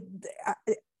it.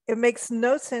 It makes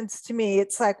no sense to me.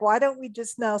 It's like, why don't we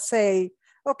just now say,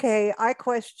 okay, I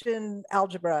question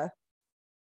algebra?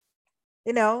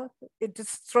 It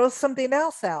just throws something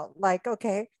else out. Like,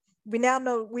 okay, we now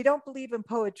know we don't believe in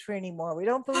poetry anymore. We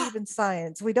don't believe in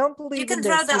science. We don't believe you can in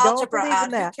throw this. the We don't algebra believe out.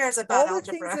 in that. Who cares about all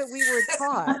algebra? the things that we were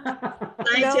taught.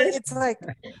 Scientists. It's like,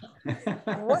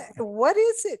 what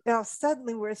is it now?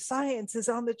 Suddenly, where science is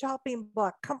on the chopping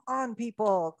block. Come on,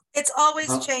 people. It's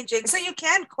always changing. So you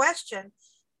can question.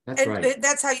 That's right.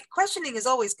 That's how questioning is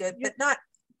always good, but not,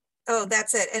 oh,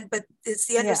 that's it. But it's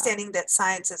the understanding that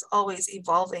science is always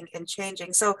evolving and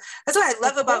changing. So that's what I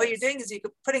love about what you're doing, is you're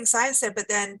putting science there, but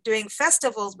then doing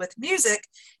festivals with music.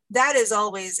 That is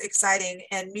always exciting.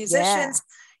 And musicians,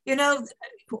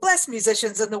 bless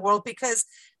musicians in the world, because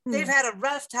they've had a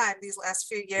rough time these last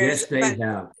few years. Yes, they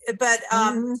have. But,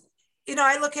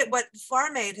 I look at what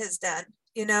Farm Aid has done,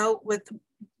 with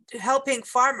helping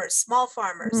farmers, small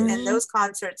farmers, and those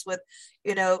concerts with,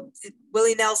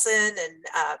 Willie Nelson and,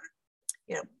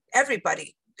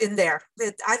 everybody in there.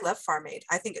 I love Farm Aid.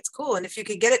 I think it's cool. And if you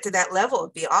could get it to that level,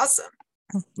 it'd be awesome.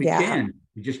 We can.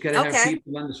 You just got to have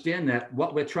people understand that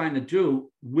what we're trying to do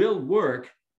will work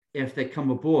if they come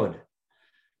aboard.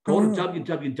 Go to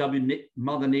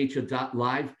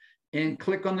www.mothernature.live and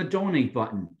click on the donate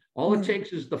button. All it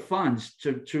takes is the funds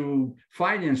to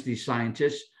finance these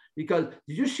scientists. Because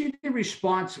did you see the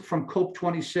response from COPE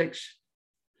 26?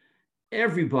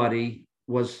 Everybody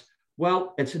was,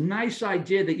 well, it's a nice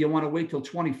idea that you want to wait till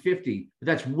 2050, but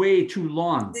that's way too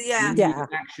long. Yeah. We need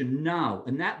action now.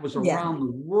 And that was around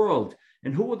the world.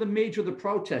 And who were the major of the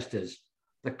protesters?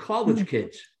 The college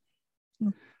kids.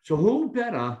 So who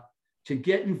better to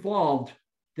get involved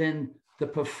than the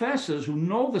professors who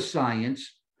know the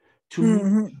science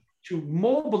to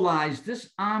mobilize this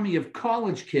army of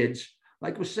college kids?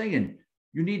 Like we're saying,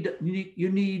 you need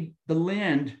the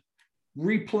land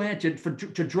replanted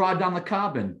to draw down the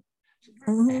carbon.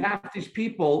 Half these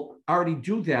people already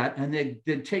do that, and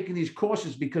they're taking these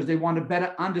courses because they want to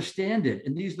better understand it.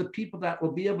 And these are the people that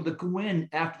will be able to go in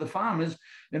after the farmers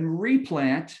and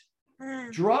replant,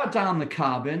 draw down the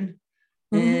carbon,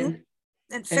 and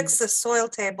fix the soil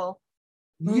table.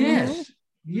 Yes.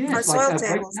 Our soil Right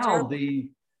tables now, the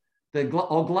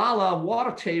Oglala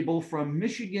water table from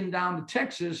Michigan down to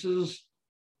Texas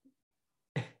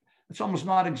it's almost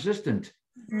non-existent.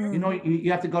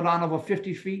 You have to go down over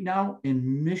 50 feet now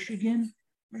in Michigan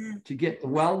to get the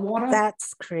well water.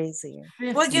 That's crazy.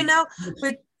 50. Well,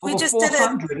 we just did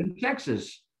in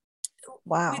Texas.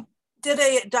 Wow. We did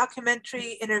a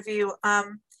documentary interview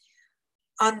on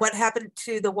what happened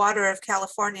to the water of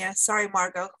California. Sorry,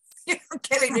 Margot. You're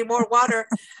getting me more water.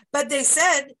 But they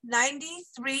said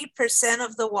 93%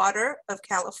 of the water of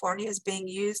California is being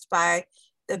used by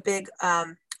the big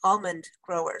almond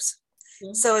growers.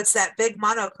 So it's that big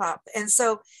monocrop. And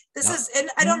so this is,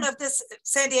 and I don't know if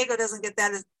San Diego doesn't get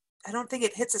that. I don't think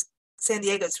it hits San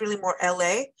Diego. It's really more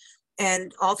LA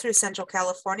and all through Central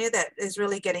California that is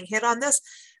really getting hit on this.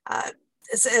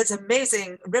 It's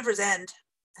amazing. River's End,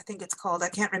 I think it's called. I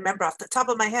can't remember off the top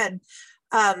of my head.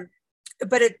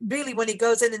 But it really, when he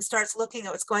goes in and starts looking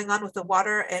at what's going on with the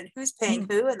water and who's paying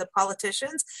who and the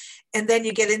politicians, and then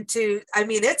you get into,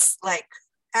 it's like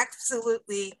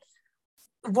absolutely,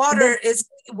 water is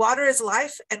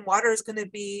life, and water is going to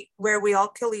be where we all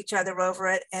kill each other over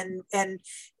it. And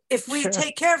if we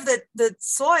take care of the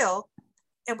soil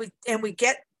and we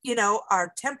get,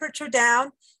 our temperature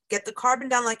down, get the carbon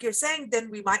down, like you're saying,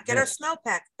 then we might get our Yes.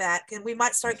 snowpack back, and we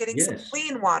might start getting some Yes.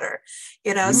 clean water,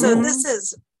 you know. So Mhm. this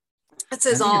is I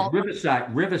think all. it's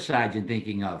Riverside you're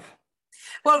thinking of.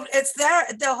 Well, it's there.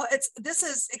 This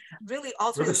is really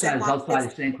all through the San Riverside is Juan. outside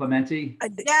of San Clemente.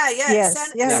 Yeah, Yes, San,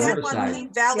 yeah, San Riverside.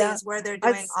 Joaquin Valley Yeah. is where they're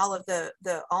I've doing all of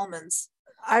the almonds.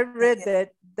 I read Yeah.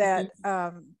 that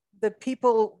the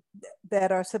people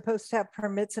that are supposed to have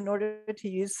permits in order to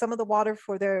use some of the water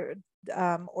for their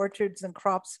orchards and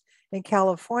crops in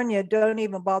California don't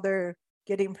even bother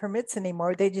getting permits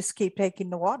anymore. They just keep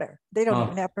taking the water. They don't Oh.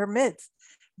 even have permits.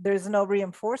 There's no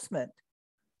reinforcement.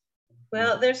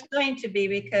 Well, there's going to be,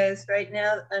 because right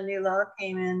now a new law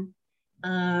came in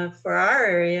for our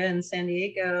area in San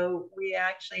Diego. We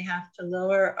actually have to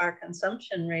lower our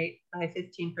consumption rate by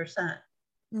 15%,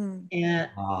 and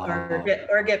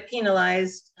or get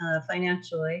penalized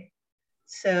financially.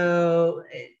 So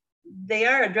they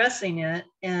are addressing it,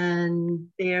 and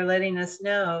they are letting us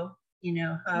know, you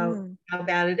know, how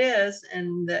bad it is,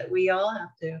 and that we all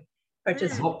have to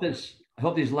participate. I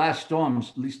hope these last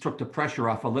storms at least took the pressure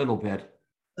off a little bit,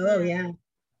 Oh yeah,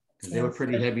 because they were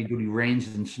pretty heavy duty rains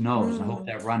and snows. I hope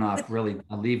that runoff really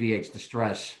alleviates the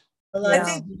stress. a lot I of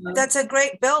think people- that's a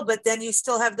great bill, but then you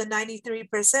still have the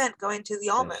 93% going to the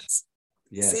almonds.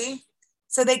 Yes. See?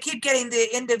 So they keep getting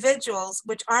the individuals,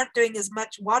 which aren't doing as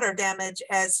much water damage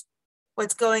as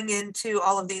what's going into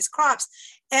all of these crops.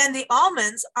 And the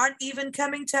almonds aren't even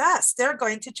coming to us. They're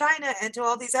going to China and to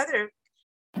all these other.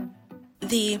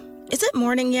 The "is it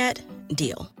morning yet?"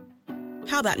 deal.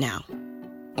 How about now?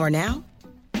 Or now?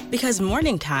 Because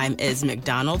morning time is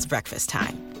McDonald's breakfast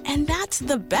time. And that's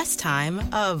the best time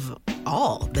of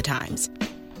all the times.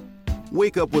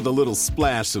 Wake up with a little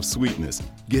splash of sweetness.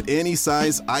 Get any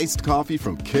size iced coffee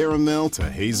from caramel to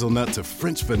hazelnut to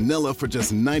French vanilla for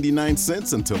just 99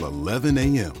 cents until 11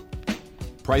 a.m.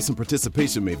 Price and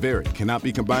participation may vary. Cannot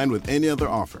be combined with any other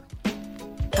offer.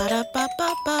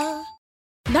 Ba-da-ba-ba-ba.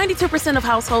 92% of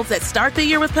households that start the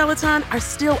year with Peloton are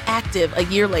still active a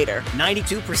year later.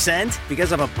 92%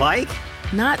 because of a bike?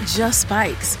 Not just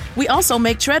bikes. We also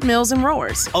make treadmills and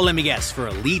rowers. Oh, let me guess, for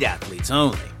elite athletes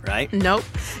only, right? Nope.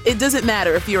 It doesn't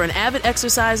matter if you're an avid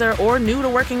exerciser or new to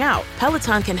working out.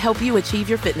 Peloton can help you achieve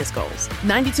your fitness goals.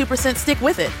 92% stick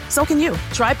with it. So can you.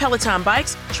 Try Peloton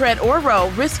bikes, tread, or row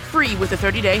risk-free with a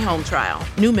 30-day home trial.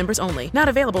 New members only. Not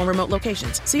available in remote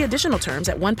locations. See additional terms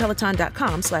at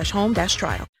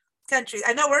onepeloton.com/home-trial. Countries.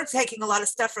 I know we're taking a lot of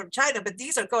stuff from China, but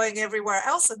these are going everywhere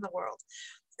else in the world.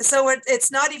 So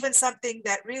it's not even something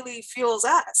that really fuels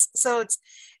us. So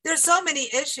there's so many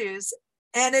issues,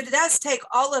 and it does take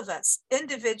all of us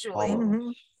individually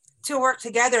to work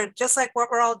together, just like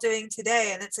what we're all doing today.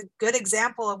 And it's a good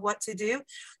example of what to do.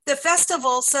 The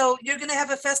festival. So you're going to have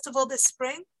a festival this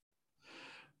spring?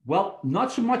 Well,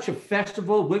 not so much a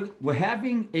festival. We're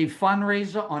having a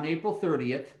fundraiser on April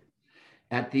 30th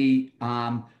at the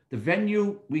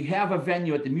venue. We have a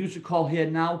venue at the music hall here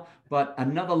now, but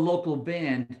another local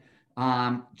band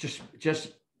just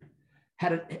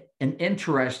had an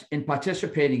interest in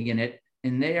participating in it.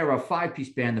 And they are a 5-piece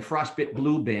band, the Frostbit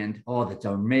Blue Band. Oh, that's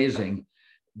amazing.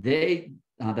 The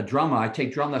drummer I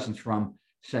take drum lessons from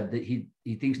said that he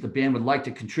thinks the band would like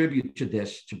to contribute to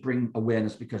this to bring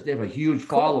awareness, because they have a huge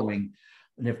following.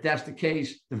 And if that's the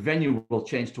case, the venue will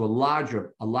change to a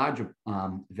larger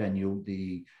venue.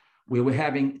 Where we're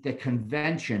having the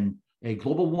convention, a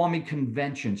global warming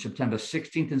convention, September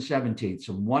 16th and 17th.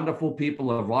 Some wonderful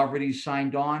people have already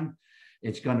signed on.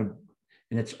 And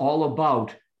it's all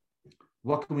about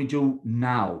what can we do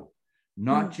now?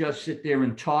 Not just sit there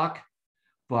and talk,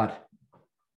 but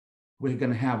we're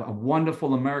going to have a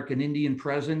wonderful American Indian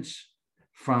presence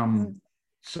from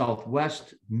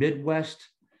Southwest, Midwest,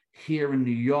 here in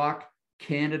New York,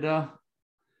 Canada.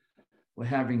 We're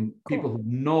having people who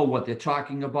know what they're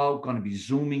talking about, going to be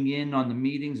zooming in on the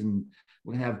meetings, and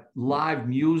we're going to have live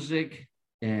music,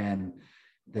 and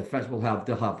the festival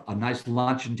they'll have a nice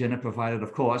lunch and dinner provided,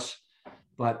 of course,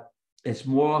 but it's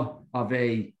more of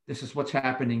this is what's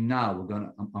happening now.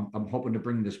 I'm hoping to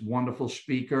bring this wonderful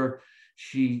speaker.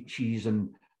 She's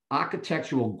an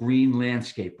architectural green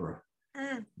landscaper.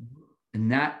 And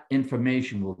that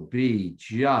information will be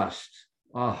just,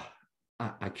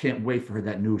 I can't wait for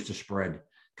that news to spread,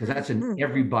 because that's an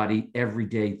everybody,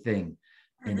 everyday thing.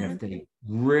 And if they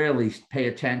really pay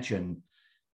attention,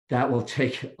 that will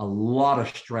take a lot of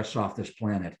stress off this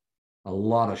planet, a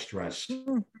lot of stress.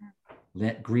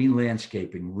 Green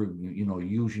landscaping,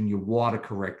 using your water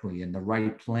correctly and the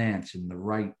right plants and the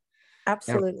right.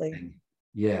 Absolutely. Everything.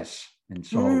 Yes. And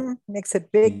so makes a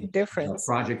big difference. She's a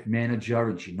project manager,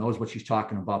 and she knows what she's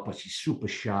talking about, but she's super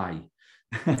shy.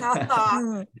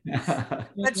 But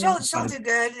she'll do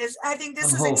good. I think this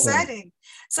I'm is hoping. exciting.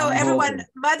 So I'm everyone,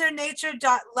 hoping.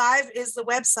 mothernature.live is the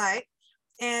website.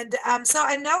 And so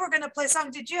I know we're going to play a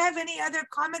song. Did you have any other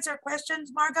comments or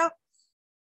questions, Margot?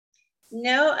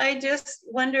 No, I just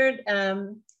wondered,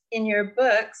 in your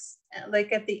books,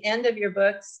 like at the end of your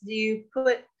books, do you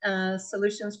put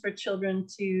solutions for children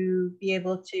to be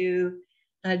able to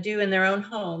do in their own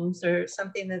homes, or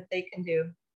something that they can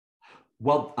do?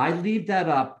 Well, I leave that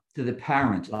up to the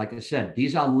parents. Like I said,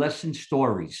 these are lesson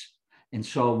stories. And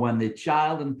so when the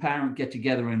child and parent get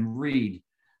together and read,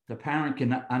 the parent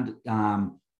can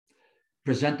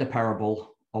present the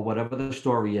parable or whatever the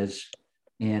story is,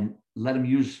 and let them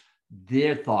use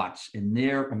their thoughts and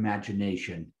their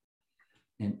imagination,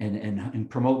 and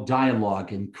promote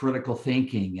dialogue and critical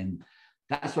thinking. And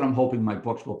that's what I'm hoping my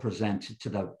books will present to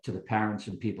the parents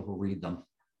and people who read them.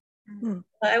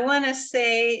 I want to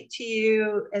say to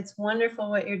you, it's wonderful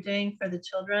what you're doing for the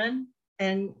children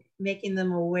and making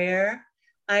them aware.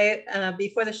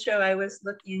 Before the show, I was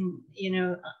looking,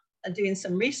 doing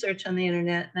some research on the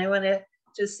internet, and I want to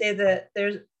just say that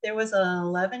there was an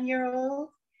 11-year-old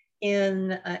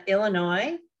in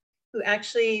Illinois who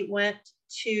actually went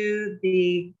to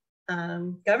the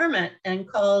government and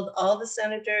called all the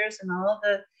senators and all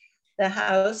the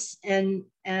House, and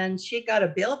she got a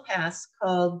bill passed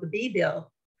called the Bee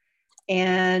Bill,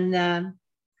 and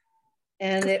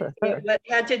it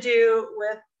had to do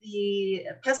with the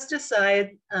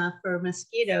pesticide for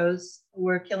mosquitoes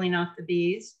were killing off the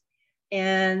bees,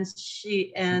 and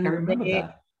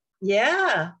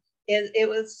yeah, it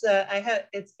was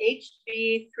it's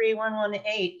HB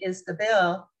 3118 is the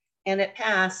bill, and it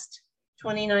passed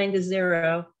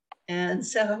 29-0. And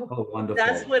so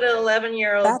that's what an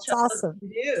 11-year-old child can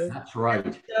do. That's right.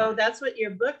 And so that's what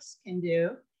your books can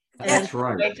do. That's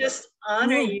right. I just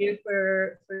honor you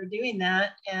for doing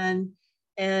that, and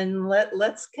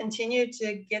let's continue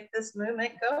to get this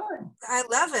movement going. I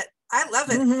love it.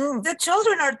 Mm-hmm. The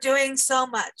children are doing so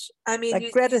much. I mean,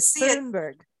 like Greta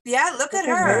Thunberg. Yeah, look at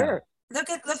her. Look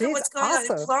at what's going on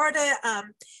in Florida.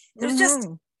 There's just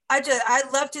I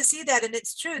love to see that, and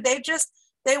it's true.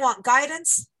 They want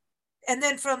guidance, and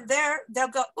then from there they'll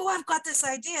go, oh, I've got this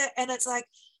idea, and it's like,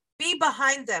 be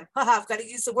behind them. I've got to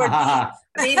use the word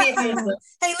be.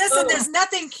 Hey, listen, there's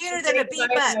nothing cuter than a bee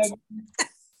butt.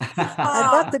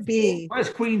 I love the bee. Where's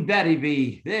Queen Betty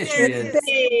Bee? There she is.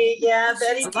 Yeah,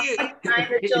 Betty Bee.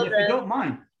 If you don't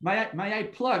mind, may I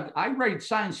plug? I write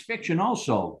science fiction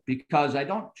also, because I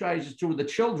don't try to do with the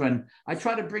children. I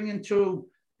try to bring into,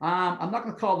 I'm not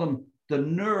going to call them the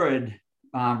nerd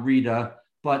reader,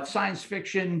 but science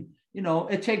fiction,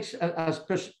 it takes a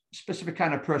specific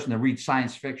kind of person to read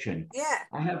science fiction. Yeah.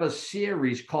 I have a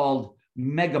series called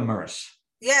Megamerce.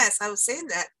 Yes, I was saying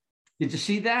that. Did you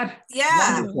see that?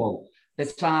 Yeah. Wonderful.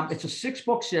 It's a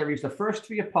 6-book series. The first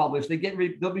 3 are published.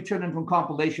 They'll be turned into a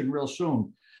compilation real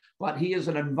soon. But he is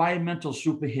an environmental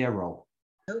superhero,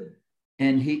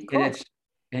 and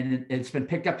it's been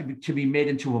picked up to be made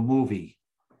into a movie.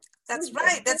 That's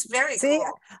right. That's very cool.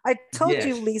 I told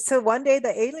you, Lisa, one day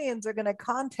the aliens are going to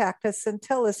contact us and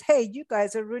tell us, hey, you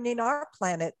guys are ruining our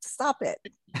planet. Stop it.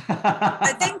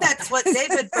 I think that's what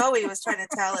David Bowie was trying to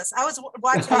tell us. I was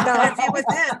watching an interview with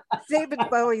him. David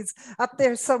Bowie's up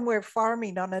there somewhere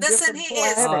farming on a different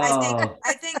planet. Is.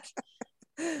 I think,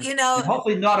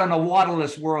 hopefully not on a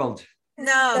waterless world.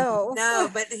 No,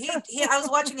 but I was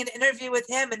watching an interview with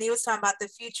him, and he was talking about the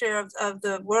future of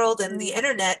the world and the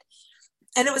internet.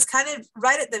 And it was kind of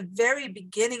right at the very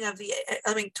beginning of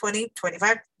 20,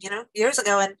 25, years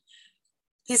ago. And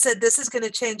he said, this is going to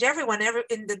change everyone.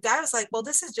 And the guy was like, well,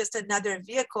 this is just another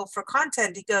vehicle for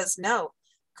content. He goes, no,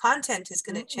 content is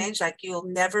going to change like you'll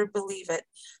never believe it.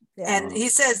 Yeah. And he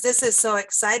says, this is so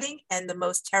exciting. And the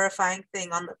most terrifying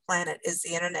thing on the planet is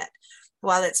the internet.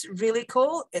 While it's really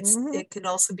cool, it can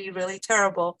also be really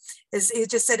terrible. He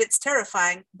just said it's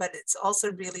terrifying, but it's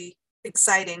also really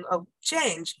exciting of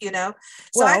change,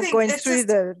 So I think going through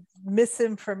the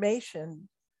misinformation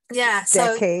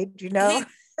decade,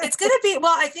 it's going to be,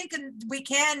 I think we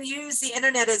can use the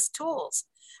internet as tools.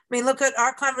 I mean, look at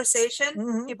our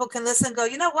conversation. People can listen and go,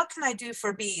 what can I do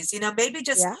for bees? Maybe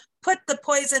just put the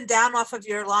poison down off of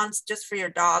your lawns just for your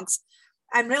dogs.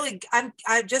 I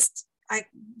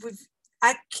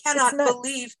cannot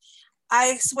believe,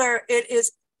 I swear it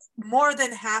is more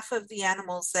than half of the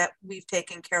animals that we've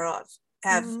taken care of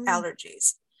have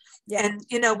allergies. Yeah. And,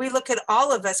 we look at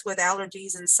all of us with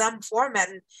allergies in some format.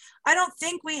 And I don't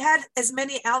think we had as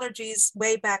many allergies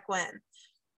way back when,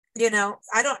 I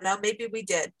don't know, maybe we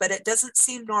did, but it doesn't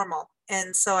seem normal.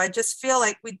 And so I just feel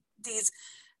like these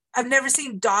I've never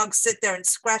seen dogs sit there and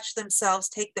scratch themselves,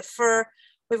 take the fur.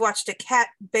 We watched a cat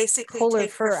basically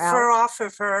take her fur off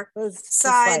of her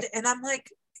side. And I'm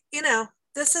like, you know,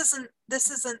 this isn't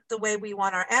the way we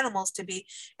want our animals to be.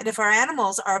 And if our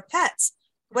animals are pets,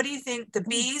 what do you think? The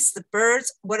bees, the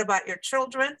birds, what about your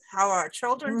children? How are our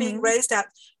children being raised up?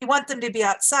 You want them to be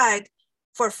outside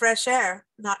for fresh air,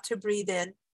 not to breathe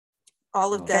in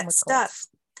all of that stuff.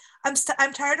 I'm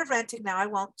tired of ranting now. I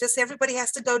won't. Just everybody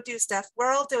has to go do stuff.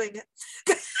 We're all doing it.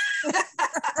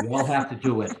 We all have to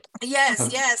do it.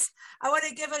 Yes. I want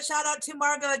to give a shout out to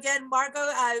Margot again. Margot,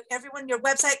 everyone, your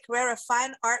website,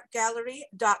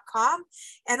 CarreraFineArtGallery.com,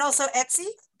 and also Etsy.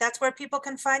 That's where people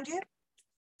can find you.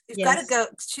 You've got to go.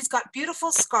 She's got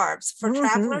beautiful scarves for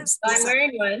travelers. I'm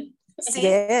wearing one. See?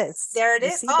 Yes. There it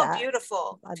is. Oh,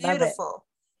 beautiful.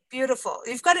 Beautiful.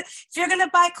 You've got to, if you're going to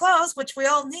buy clothes, which we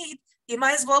all need, you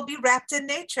might as well be wrapped in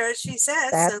nature, as she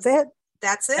says. That's it.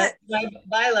 That's it. My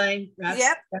byline.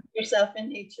 Wrap yourself in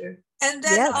nature. And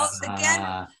then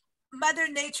again, Mother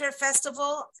Nature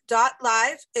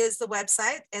Festival.live is the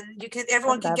website, and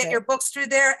everyone can get your books through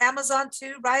there. Amazon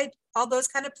too, right? All those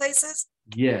kind of places.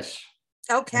 Yes.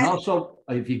 Okay. And also,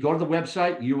 if you go to the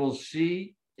website, you will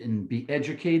see and be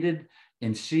educated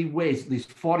and see ways, at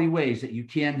least 40 ways that you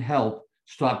can help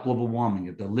stop global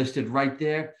warming. They're listed right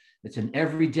there. It's an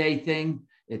everyday thing.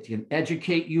 It can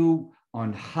educate you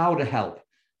on how to help.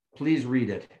 Please read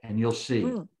it and you'll see.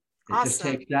 It just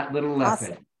takes that little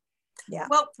effort. Yeah.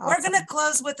 Well, we're going to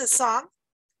close with a song,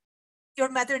 your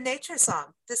Mother Nature song.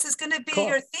 This is going to be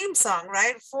your theme song,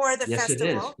 right? For the festival.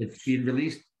 Yes, it is. It's being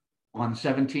released on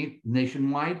 17th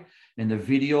nationwide, and the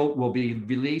video will be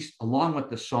released along with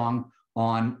the song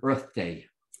on Earth Day.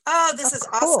 Oh, this is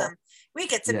awesome. We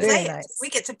get to play it. We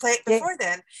get to play it before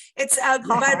then. It's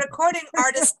by recording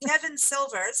artist Kevin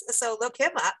Silvers. So look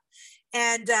him up.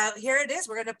 And here it is.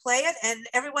 We're going to play it. And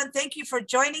everyone, thank you for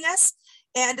joining us.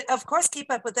 And of course, keep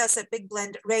up with us at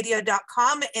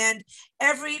bigblendradio.com. And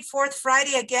every fourth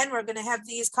Friday, again, we're going to have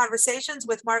these conversations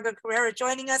with Margot Carrera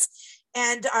joining us.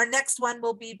 And our next one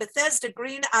will be Bethesda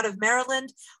Green out of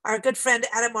Maryland. Our good friend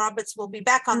Adam Roberts will be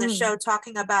back on the show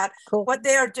talking about what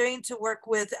they are doing to work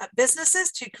with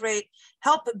businesses to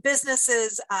help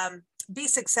businesses be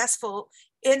successful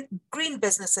in green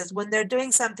businesses when they're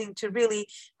doing something to really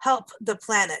help the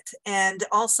planet, and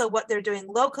also what they're doing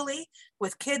locally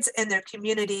with kids in their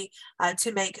community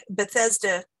to make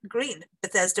Bethesda green,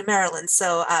 Bethesda, Maryland.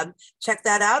 So check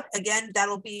that out. Again,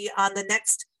 that'll be on the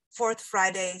next fourth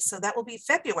Friday. So that will be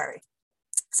February.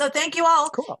 So thank you all.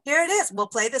 Cool. Here it is. We'll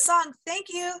play the song. Thank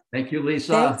you. Thank you,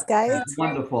 Lisa. Thanks, guys. That's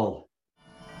wonderful.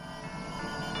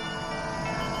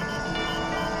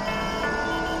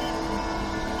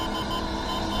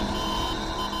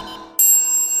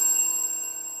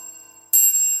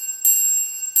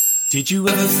 Did you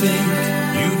ever think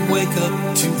you'd wake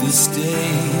up to this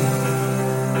day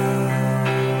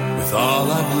with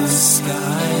all our blue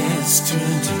skies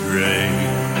turned to gray?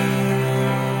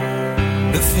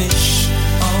 The fish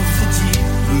of the deep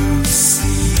blue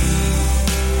sea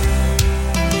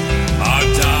are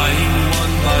dying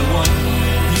one by one.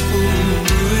 People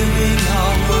ruining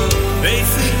our world. They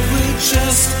think we're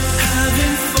just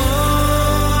having fun.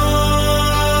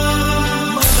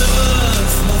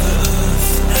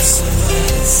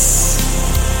 SOS.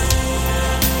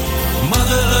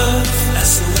 Mother Earth,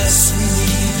 SOS, we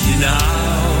need you now.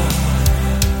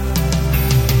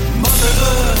 Mother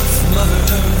Earth,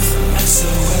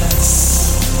 SOS.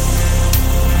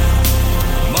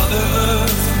 Mother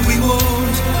Earth, we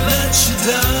won't let you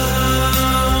down.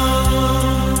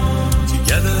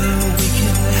 Together we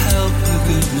can help the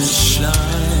goodness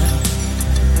shine.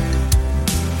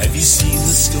 Have you seen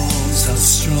the storms, how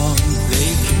strong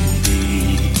they can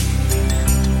be?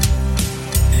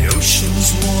 The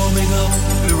oceans warming up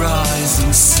the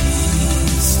rising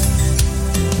seas.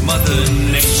 Mother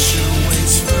Nature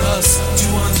waits for us to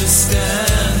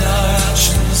understand our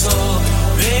actions. All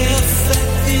they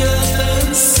affect the earth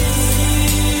and sea.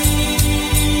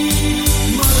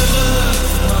 Mother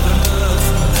Earth,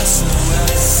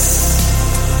 SOS.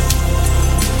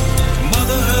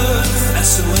 Mother Earth,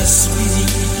 SOS, we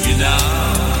need you now.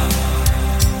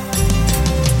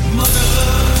 Mother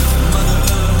Earth,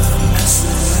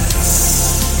 SOS.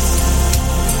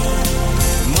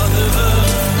 Mother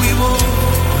Earth, we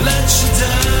won't let you down.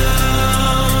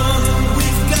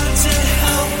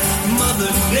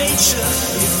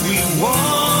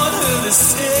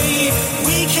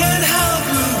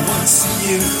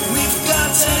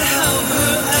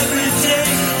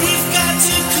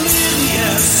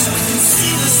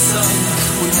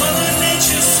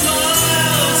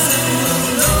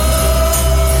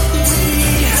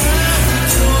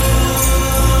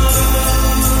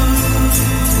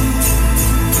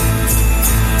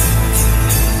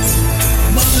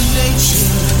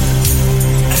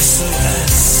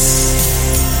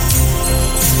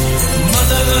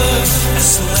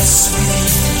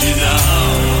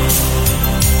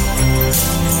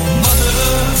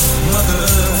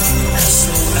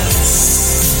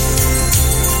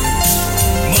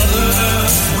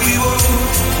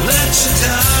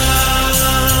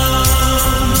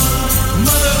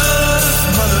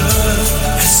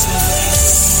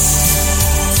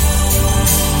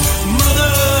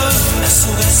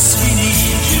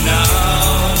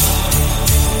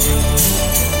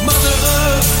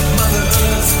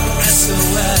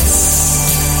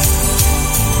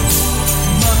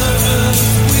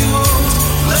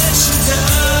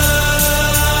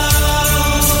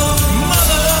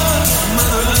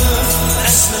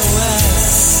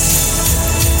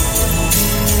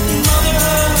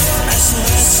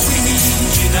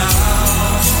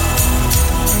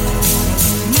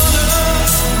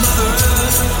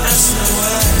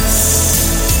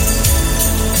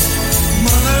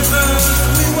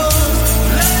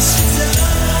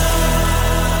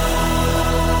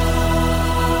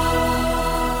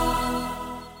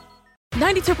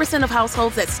 80% of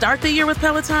households that start the year with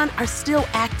Peloton are still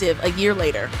active a year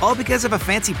later. All because of a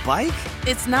fancy bike?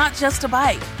 It's not just a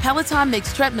bike. Peloton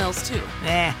makes treadmills too.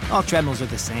 All treadmills are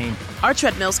the same. Our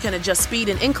treadmills can adjust speed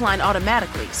and incline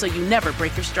automatically, so you never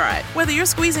break your stride. Whether you're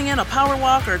squeezing in a power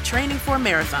walk or training for a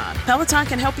marathon, Peloton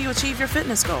can help you achieve your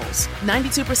fitness goals.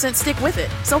 92% stick with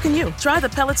it. So can you. Try the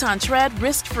Peloton Tread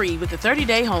risk-free with a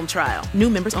 30-day home trial.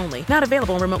 New members only. Not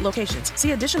available in remote locations.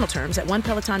 See additional terms at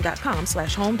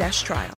onepeloton.com/home-trial.